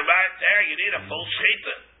 and right there you need a full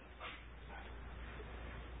shchita.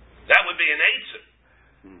 That would be an answer.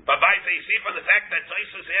 But you see from the fact that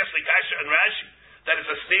Taisus asked the kasha and Rashi that it's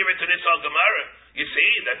a steer to this whole Gemara, you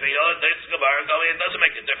see that this Gemara it doesn't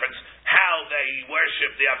make a difference how they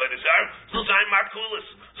worship the avodah zarah. Zulzain Markulis,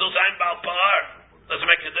 Zulzain Balpar, doesn't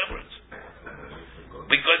make a difference.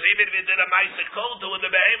 Because even if you did a ma'aseh koldu in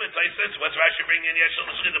the behemoth, Taisus, what's Rashi bringing in yeshna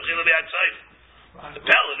l'shchita b'chila b'yad seif? The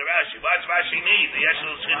Pell of the Rashi. What's Rashi need? The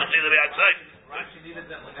yeshna l'shchita b'chila b'yad seif. Rashi needed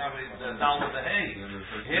that down with the hay.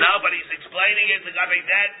 No, but he's explaining it the Gabi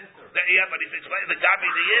that. Yeah, but he's explaining the Gabi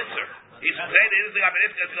the answer. He's saying it is the Gabi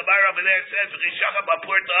because the Gemara over there says v'chishachah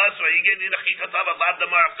b'pur to us or you get neither chikatavach lav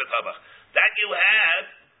damar chikatavach. That you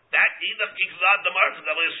have that either chikatavach damar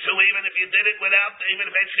chikatavach is true even if you did it without even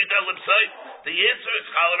if it's chikatavach lipsai. The answer is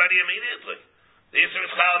chal already immediately. The answer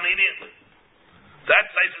is chal immediately. That's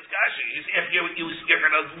Taisus kasha. You see, if you're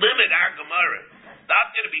going to limit our Gemara.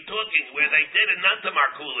 Not going to be talking where they did it not to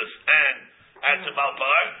Markulis and to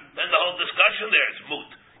Balpar, then the whole discussion there is moot.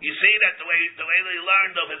 You see that the way they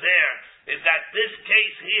learned over there is that this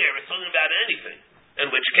case here is talking about anything. In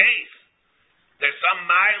which case, there's some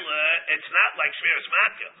mila, it's not like Shmiras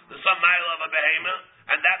Makil. There's some mila of a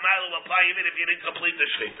behemoth, and that mila will apply even if you didn't complete the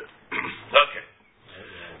shchita. Okay.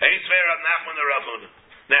 Eisver of Nachman the Ravuna.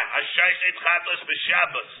 Now, Ashaychet Chatos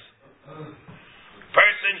B'Shabbos.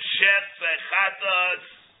 Person shechs chatas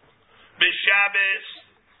b'Shabbos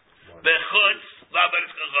b'chutz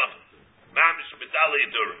laberes kacham mamish b'dali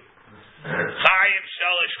yidurim chayiv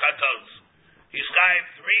shalosh chatos. He's chayiv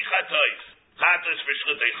 3 chatos. Chatas for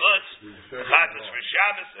Shchutei Chutz, Chatas for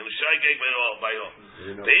Shabbos, and Shoygeg by all.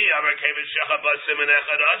 The Amar Kevin Shachabas Simen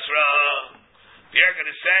Echad Asra. If you're going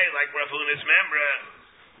to say, like Rav Huna's memra,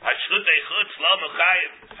 Shchutei Chutz lo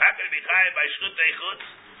mechayev. How can it be chayev by Shchutei Chutz?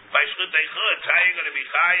 By Shchutei Chutz, how are you going to be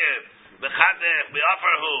chayev? B'chadech,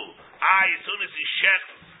 b'afarhu. As soon as he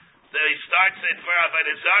shechts, he starts it for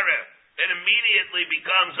Avodah Zarah, it immediately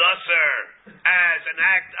becomes usher as an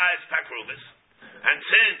act as takrubis. And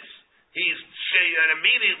since it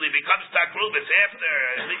immediately becomes takrubis after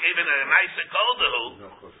even a ma'aseh koldahu,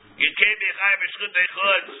 you can't be chayev b'shchutei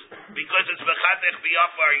chutz because it's b'chadech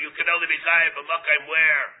b'yafar. You can only be chayev b'makayim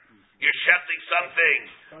where you're shechting something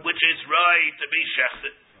which is right to be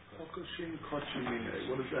shechted. What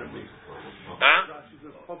does that mean? Huh?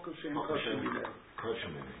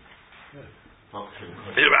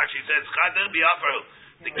 Rashi says, "Chadel bi'afaru."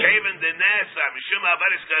 The kaven the nesa mishum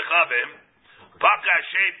avaris kachavim. Paka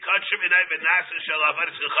shem kachim inay v'nasa shel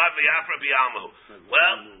avaris kachav v'yafra bi'amu.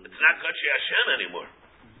 Well, it's not kachi Hashem anymore.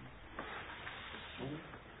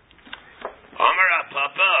 Amar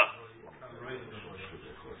Papa.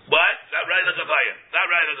 What? That right l'gavaya. That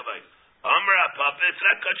right l'gavaya. Amar Papa. It's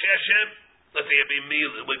not kachi Hashem. Let's say it would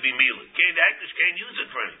be meal. Can't use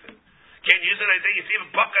it for anything. Can't use it. I think it's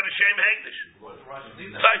even puck on a shame hegdish.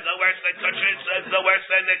 So it's no worse than kachim. It's no worse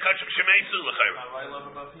than the kachim shemeisu l'chayra.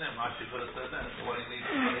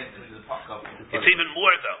 It's even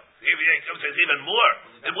more though. It's even more.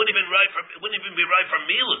 It wouldn't even be right for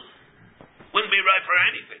meal. Wouldn't be right for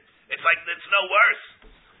anything. It's like it's no worse.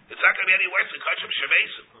 It's not going to be any worse than kachim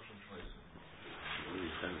shemeisu.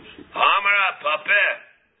 Amar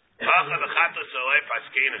Papa. What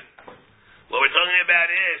we're talking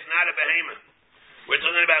about is not a behemoth. We're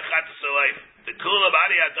talking about chatas olayf. The kula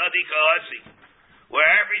b'hari adadi ka'asi, where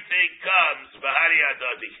everything comes b'hari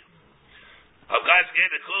adadi.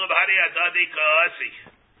 The kula b'hari adadi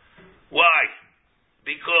ka'asi. Why?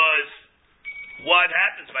 Because what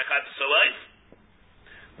happens by chatas olayf?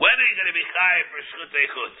 When are you going to be chayiv for shchutei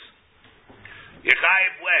chutz? You're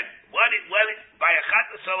chayiv when? When by a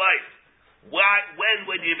chatas olayf. When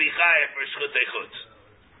would you be chayav for shchutei chutz?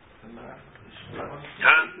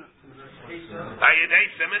 Huh?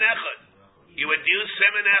 You would use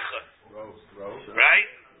semen echad. Right?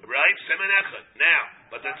 Right? Semen echad. Now,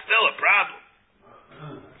 but that's still a problem.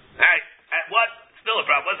 Right? At what? Still a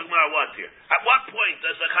problem. What's the Gemara want here? At what point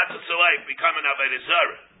does the chatzah solayf become an avodah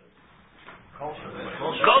zarah?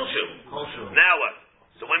 Kolshu. Now what?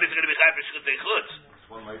 So when is it going to be chayav for shchutei chutz?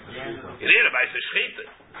 You need a ma'aseh shchita.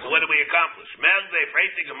 So what do we accomplish? Melde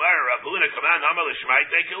freiti gemara Rav Huna kaman amal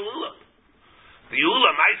l'shmaite ke'ula. The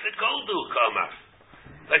ula ma'aseh koldu kamar.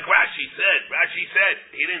 Like Rashi said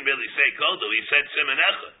he didn't really say koldu. He said simen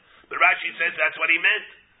echad. But Rashi says that's what he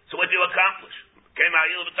meant. So what do you accomplish? Came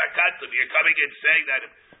out you're coming in saying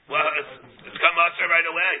that it's come answer right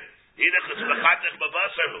away. Hidach is l'chatech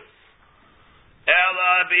b'vasaru.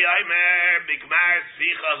 Ela bi'aymer bigmar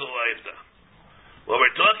zvicha hu'ayvda. What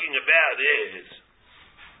we're talking about is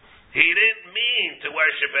he didn't mean to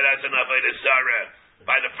worship it as an avodah zarah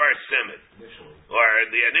by the first simon or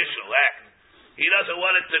the initial act. He doesn't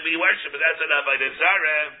want it to be worshipped as an avodah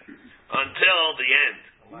zarah until the end.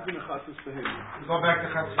 Go back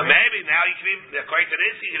to Maybe now you can even, according to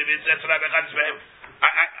this, you can even that's what I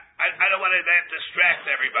don't want to distract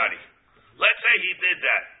everybody. Let's say he did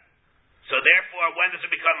that. So therefore, when does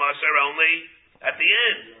it become asur? Only at the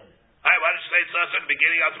end. Alright, why don't you say it's also at the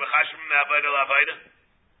beginning of the Chashim Avodah L'Avodah?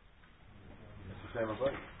 It's the same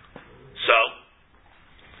avodah. So,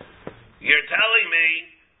 you're telling me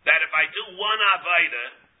that if I do one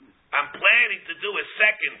Avodah, I'm planning to do a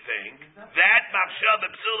second thing, that Machshava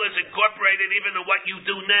B'Psul is incorporated even in what you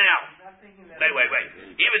do now.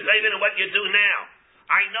 Wait. Even in what you do now.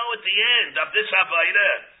 I know at the end of this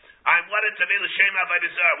Avodah, I want it to be L'Shem Avodah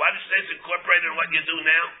Zarah. Why don't you say it's incorporated in what you do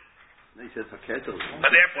now? He says Haketel.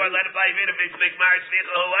 And therefore, let it buy even if it's big marriage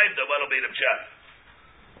vehicle who lives, then what'll be the pshat?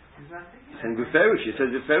 And Beferish, he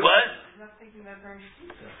says Beferish. What? He's not thinking that very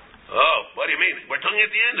shkita. Oh, what do you mean? We're talking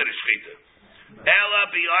at the end of the shkita.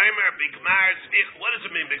 Ela bi'aymer bigmar tzvich. What does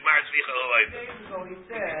it mean, bigmar tzvich who lives? 2 days ago he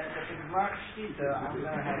said that the Gemara shkita, I'm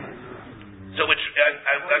going to have it. So which,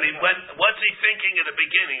 what's he thinking at the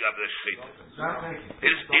beginning of the shkita?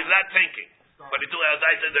 He's not thinking. But as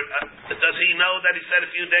I said, does he know that he said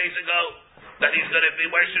a few days ago that he's going to be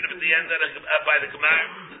worshipped at the end of by the Gemara?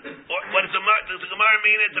 Or what does the Gemara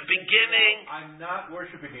mean at the beginning? I'm not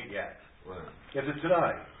worshiping it yet. Yes, it's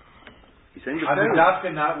tonight. He's saying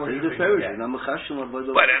I'm not worshiping it yet.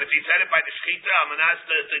 But and if he said it by the Shechita, I'm asked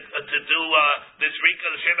to do this Rika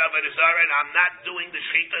L'Shem Avodah Zarah, and I'm not doing the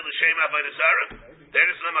Shechita L'Shem Avodah Zarah. There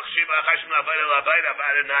is no machshiva chashim la'avayda la'avayda.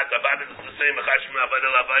 Avada not. Avada is the same chashim la'avayda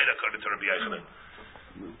la'avayda according to Rabbi Yochanan.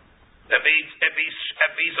 If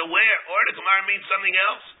he's aware, or the Gemara means something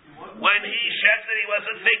else. When he sheds it, he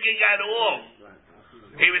wasn't thinking at all.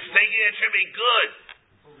 He was thinking it should be good.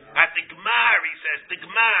 At the Gemara, he says, the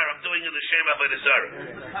Gemara, I'm doing in the Shem Avodah Zarah.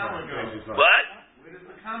 What? Where does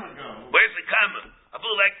the comma go? Where's the comma?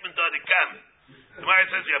 Abu Lekman do the comma. The Gemara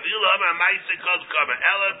says, Yavilu Hama Ma'aseh called comma.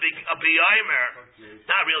 Ella B'Yomer.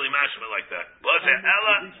 Not really mashma like that. Was it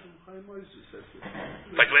Ella?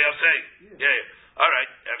 Like the way I'll say. Yeah. All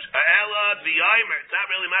right. Ella B'Yomer. It's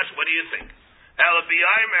not really mashma. What do you think? Ella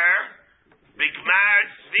B'Yomer. B'Gmar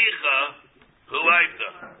Svicha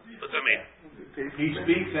Huayvda. What's that mean? He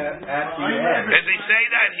speaks at the end. Does he say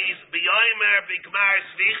that he's B'Yomer B'Gmar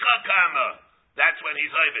Svicha Kama? That's when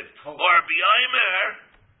he's Ovid. Or B'Yomer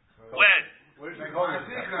when? Where's the comma?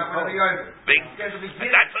 That's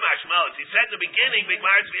the mashmalos. He said in the beginning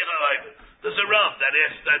B'Gmar Svicha Ovid. There's a Rav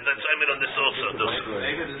that's Ovid on this also.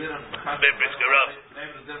 Maybe the din of is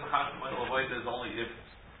only if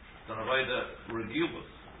it's an avodah regulus.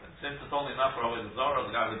 Since it's only not for avodah zarah,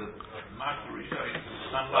 the guy with the master rishon.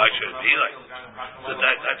 Why should it be like? So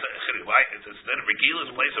that's why instead of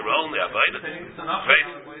regulus plays a role in the avodah. It's enough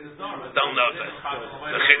right? avodah zarah. Don't know that.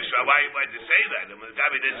 The chiddush. Why did you say that? I mean, the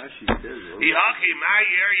guy did. Hihachi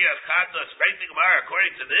ma'yer chatos.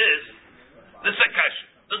 According to this is a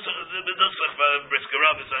question. This is Brisker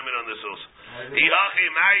Rav is on this also. Hihachi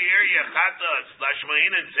ma'yer chatos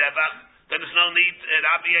lashmahin and zevach. Then there's no need. It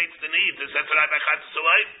obviates the need to set it by chatos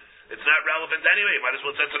alive. It's not relevant anyway. Might as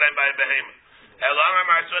well set it by a behemoth. Elamar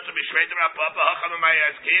marsot to be shreiter apapa hacham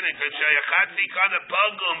ma'yaskin and could show you chatzi kana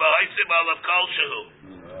pogum b'hoisib alav kol shehu.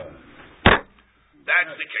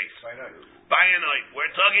 That's the case. By a knife.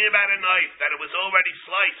 We're talking about a knife that it was already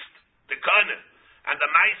sliced. The kana and the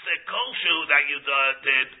ma'aseh kol shehu that you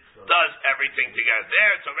did does everything together.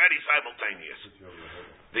 There, it's already simultaneous.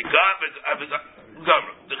 The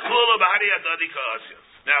chulu b'hadi adadi ka'asiyos.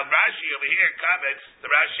 Now Rashi over here comments. The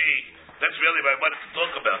Rashi, that's really what I wanted to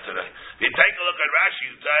talk about today. You take a look at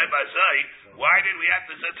Rashi. Why did we have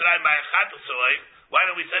to set tonight by a chatos soif? Why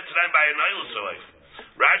don't we set tonight by a nail soif?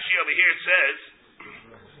 Rashi over here says.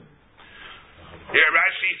 Here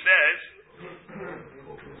Rashi says.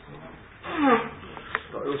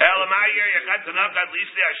 Elamayer yachat tanach at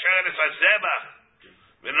least the asher es hazebach.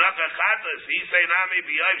 He say nami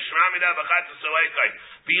biyay shramida b'chatos soikai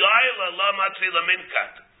biyay la matzi la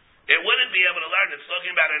minkat. It wouldn't be able to learn. It's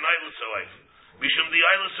talking about an oil soif. Mishum the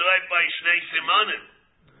oil soif by shnei simonim.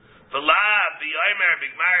 The lav biyaymer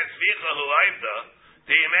bigmar svicha hu oivda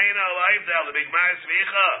the yemena oivda the bigmar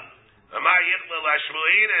svicha. Amar yichla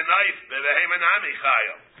lashmuin and knife bevehemanami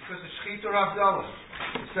chayil. Because the shchita Rav Dallas.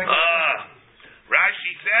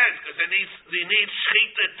 Rashi says because it needs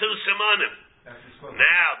shchita to simonim.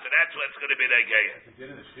 Now, so that's what's going to be the gaya.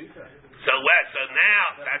 So now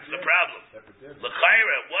that's the problem.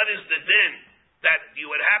 L'chayra, what is the din that you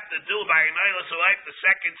would have to do by an oil soif the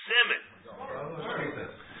second simon?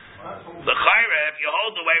 L'chayra, if you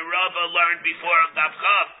hold the way Rava learned before on Daf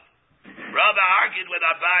Chav, Rava argued with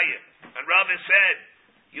Abaye, and Rava said,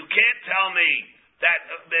 you can't tell me that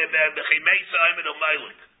the chimeisa oimid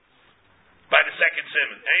u'mailik by the second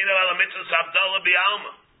simon. Eino el mitzvah Abdullah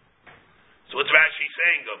bi'alma. So what's Rashi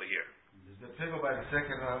saying over here? They're pickled by the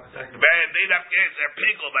second. They're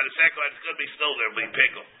pickled by the second. It's going to be still there. Be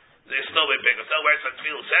pickled. They're still be pickled. So where's that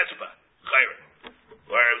tefillah sespa, chayra,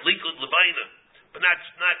 or likud levaina, but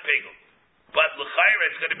not pickled. But l'chayra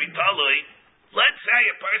it's going to be talui. Let's say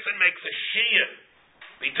a person makes a shia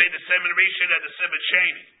between the semen rishon and the semen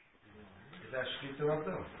sheni. Is that shchita up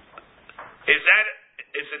though?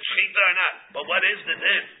 Is it shchita or not? But what is the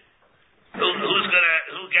din? Who knows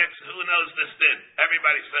this din?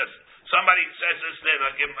 Everybody says. Somebody says this din,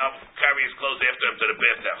 I'll carry his clothes after him to the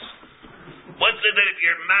bathhouse. What's the din if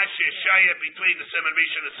you're masha shaya between the Simon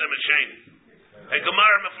Rishon and the Simon Sheni? And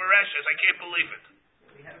Gemara Mefareshes, I can't believe it.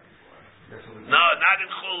 No, not in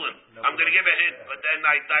Chullin. I'm going to give a hint, but then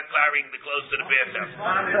I'm not carrying the clothes to the bathhouse.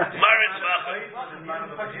 Gemara in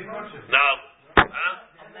Tzvachim. No. Huh?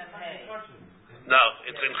 No,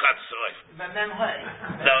 it's in Chatzos Soif.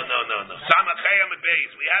 No. Samachayim and Beis.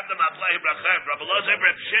 We have the Machlei Brachev, Rabbi Moshe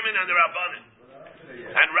Brown, Shimon and the Rabbanim.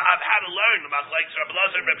 And I've had to learn the Machlei Rabbi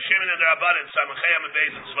Moshe Brown, Shimon and the Rabbanim, Samachayim and Beis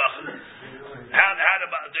and Tzvachim. How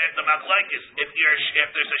the Machlei is if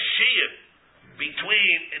there's a Shia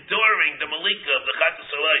during the Malika of the Chatzos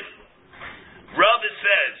Soif. Rabbi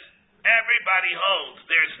says everybody holds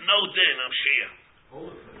there's no din of Shia.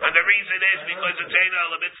 And the reason is because it's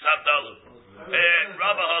Eina L'Mitzvah Havdalah.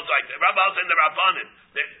 Rabbi holds like that. Rabbi holds in the Rabbanim.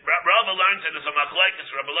 Rava learns that there's a machlokes,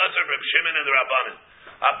 Rabbi Lazar, Rabbi Shimon, and the Rabbanan.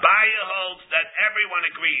 Abaya holds that everyone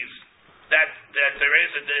agrees that there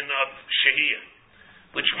is a din of shehiyah,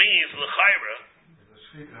 which means l'chayra.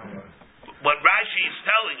 What Rashi is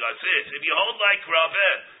telling us is, if you hold like Rava,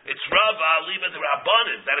 it's Rava aliba the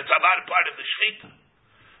Rabbanan, that it's about a part of the shechita.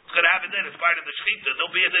 It's going to have a din, it's part of the shechita.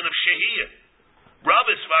 There'll be a din of shehiyah.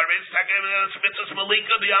 Rava's far is it's a mitzvah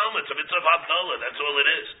malika b'alma, it's a mitzvah havdalah. That's all it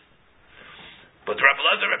is. But Rabbi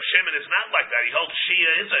Lazar, Rabbi Shimon is not like that. He holds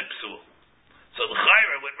shia is a psul. So the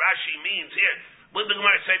chayra, what Rashi means here, what did the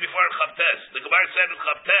Gemara say before Chavtes? The Gemara said in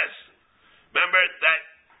Chavtes, remember that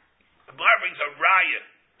the Gemara brings a raya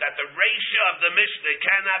that the ratio of the Mishnah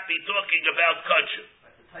cannot be talking about kachim.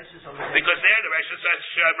 Because there the ratio says,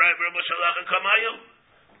 Rabbi Moshe Brown,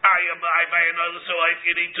 so if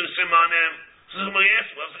you need two simanim, so the Gemara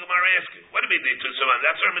asks, what's the Gemara asking? What do you mean two simanim?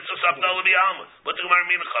 That's our mitzvah sabdala b'alma. What does the Gemara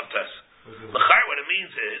mean in Chavtes? L'chayr, what it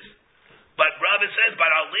means is, but Rabbi says, but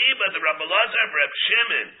Aliba, the Rabbi Lazar, Rabbi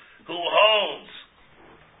Shimon, who holds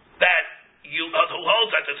that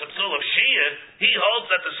it's a psul of Shia, he holds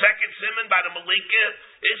that the second simon by the Malika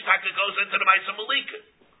is taka goes into the Maisa Malika.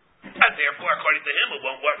 And therefore, according to him, it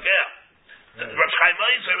won't work out. Rabbi Chaim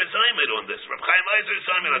Eiser is Aymed on this. Rabbi Chaim Eiser is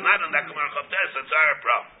Aymed on not on that Gemara Chavtes, that's our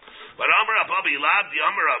problem. But Amar Ababi Lab, the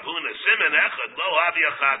Amar Abuna, Simon Echad, Lo Havi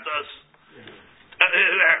Achatas.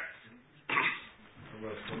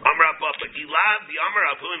 Amar Abba, Gilad, the Amar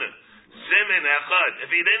Abuna, Simon Echad. If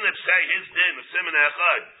he didn't say his din of Simon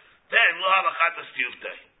Echad, then Lo Havi Achatas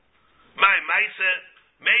Tiyuftei. My Maisa,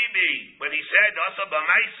 maybe when he said also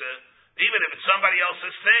B'Maisa, even if it's somebody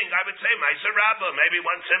else's thing, I would say Maisa Rabbah. Maybe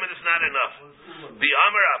one simon is not enough. The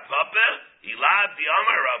Amar Abba, Gilad, the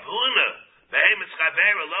Amar Abuna, Behemitz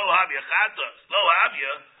Chavera, Lo Havi Achatas, Lo Havi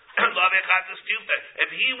Achatas Tiyuftei.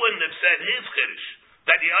 If he wouldn't have said his Kiddush,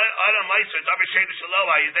 that the other Meiser, Davar Sheda Shalo,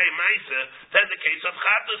 Ayidei Meiser, then the case of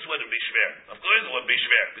Chatas wouldn't be shver. Of course it wouldn't be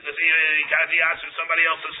shver, because he answered somebody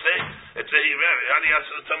else's thing. It's he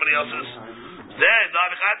answered somebody else's. Then,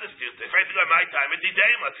 Davar Chatas Tiyuftei. First thing about my time, it's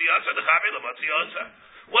Idei, Matziyasa, the Chavela, Matziyasa.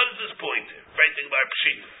 What is this point here? First thing about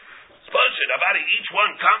Pshita. It's bullshit. About each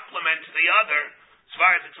one complements the other, as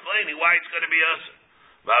far as explaining why it's going to be us.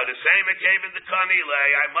 Well, the same it came in the Kanilei.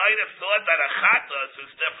 I might have thought that a Chatas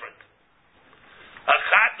is different. A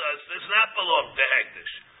chatas does not belong to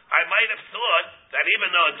Hekdesh. I might have thought that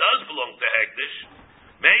even though it does belong to Hekdesh,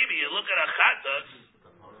 maybe you look at a chatas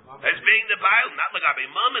as being the Baal, not Lagabi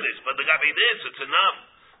Mamanis, but Lagabi this, it's enough.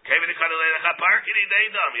 And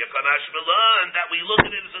that we look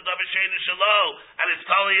at it as a Davar Sheda Shalo, and it's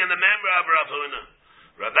totally in the member of Rav Huna.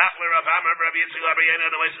 Rav Nachman, Rav Hamar, Rav Yitzchak, Rav Yena,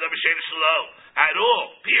 the Davar Sheda Shalo. At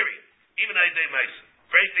all, period. Even though they make it.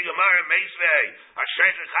 Freig Gemara Meisvei,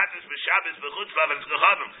 Ashrei Chatas b'Shabbos b'Chutzlav and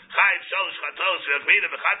Zgachavim, Chayiv Shalosh Chatos,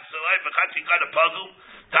 V'Achmina b'Chatas Olayv, V'Chatzi Kada Pagu,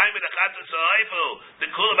 Time in the Chatas Olayvu,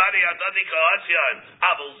 the Kul Badi Adadi Kaasyan,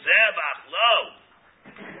 Abel Zevach Lo.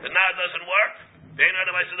 And now it doesn't work. They know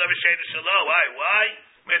the Meister Davar Sheda Shalo. Why?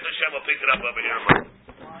 Maybe Hashem will pick it up over here.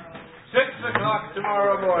 6 o'clock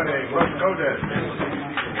tomorrow morning. Let's go there.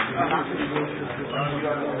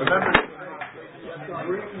 Remember.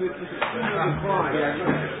 When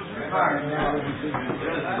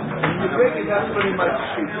you break it down pretty much,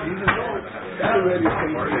 that already is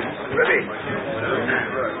ready.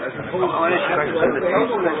 As opposed to the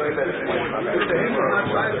hymn is not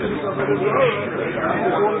trying to do something in the road,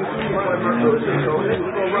 it's only seen by my person, so it's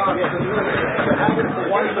go around. The habit of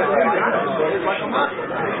one of the it's like a muscle.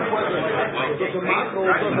 If the muscle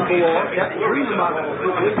doesn't belong, you have to bring the muscle.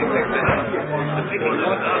 The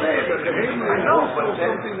hymn is also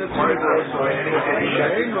something that's very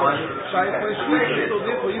good. So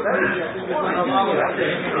therefore you can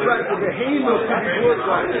right, but the hymn could be good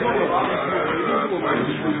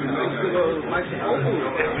like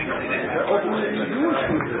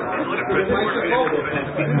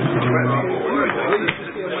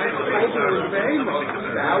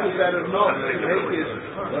how is that enough to make it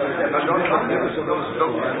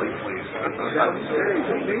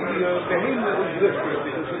maybe a behemoth is different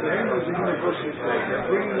because the behemoth is a universal thing.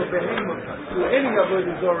 Bringing a behemoth to any of it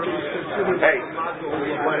is already considered a matter of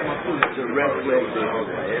it's a red flag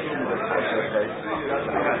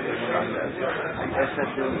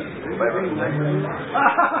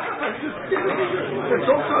It's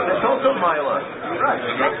also Mila. Right,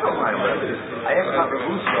 it's also Mila. I asked Papa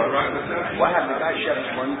Russo, why have the guy chef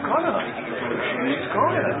one Kona? He's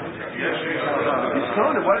Kona. He's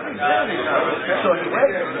Kona. What did he say? So he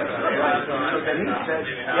went. So then he said,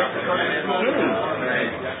 you have to come to the beginning.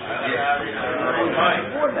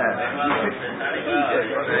 Before that.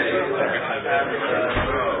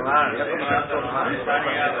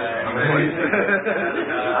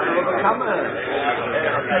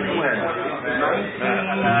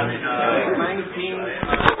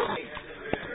 19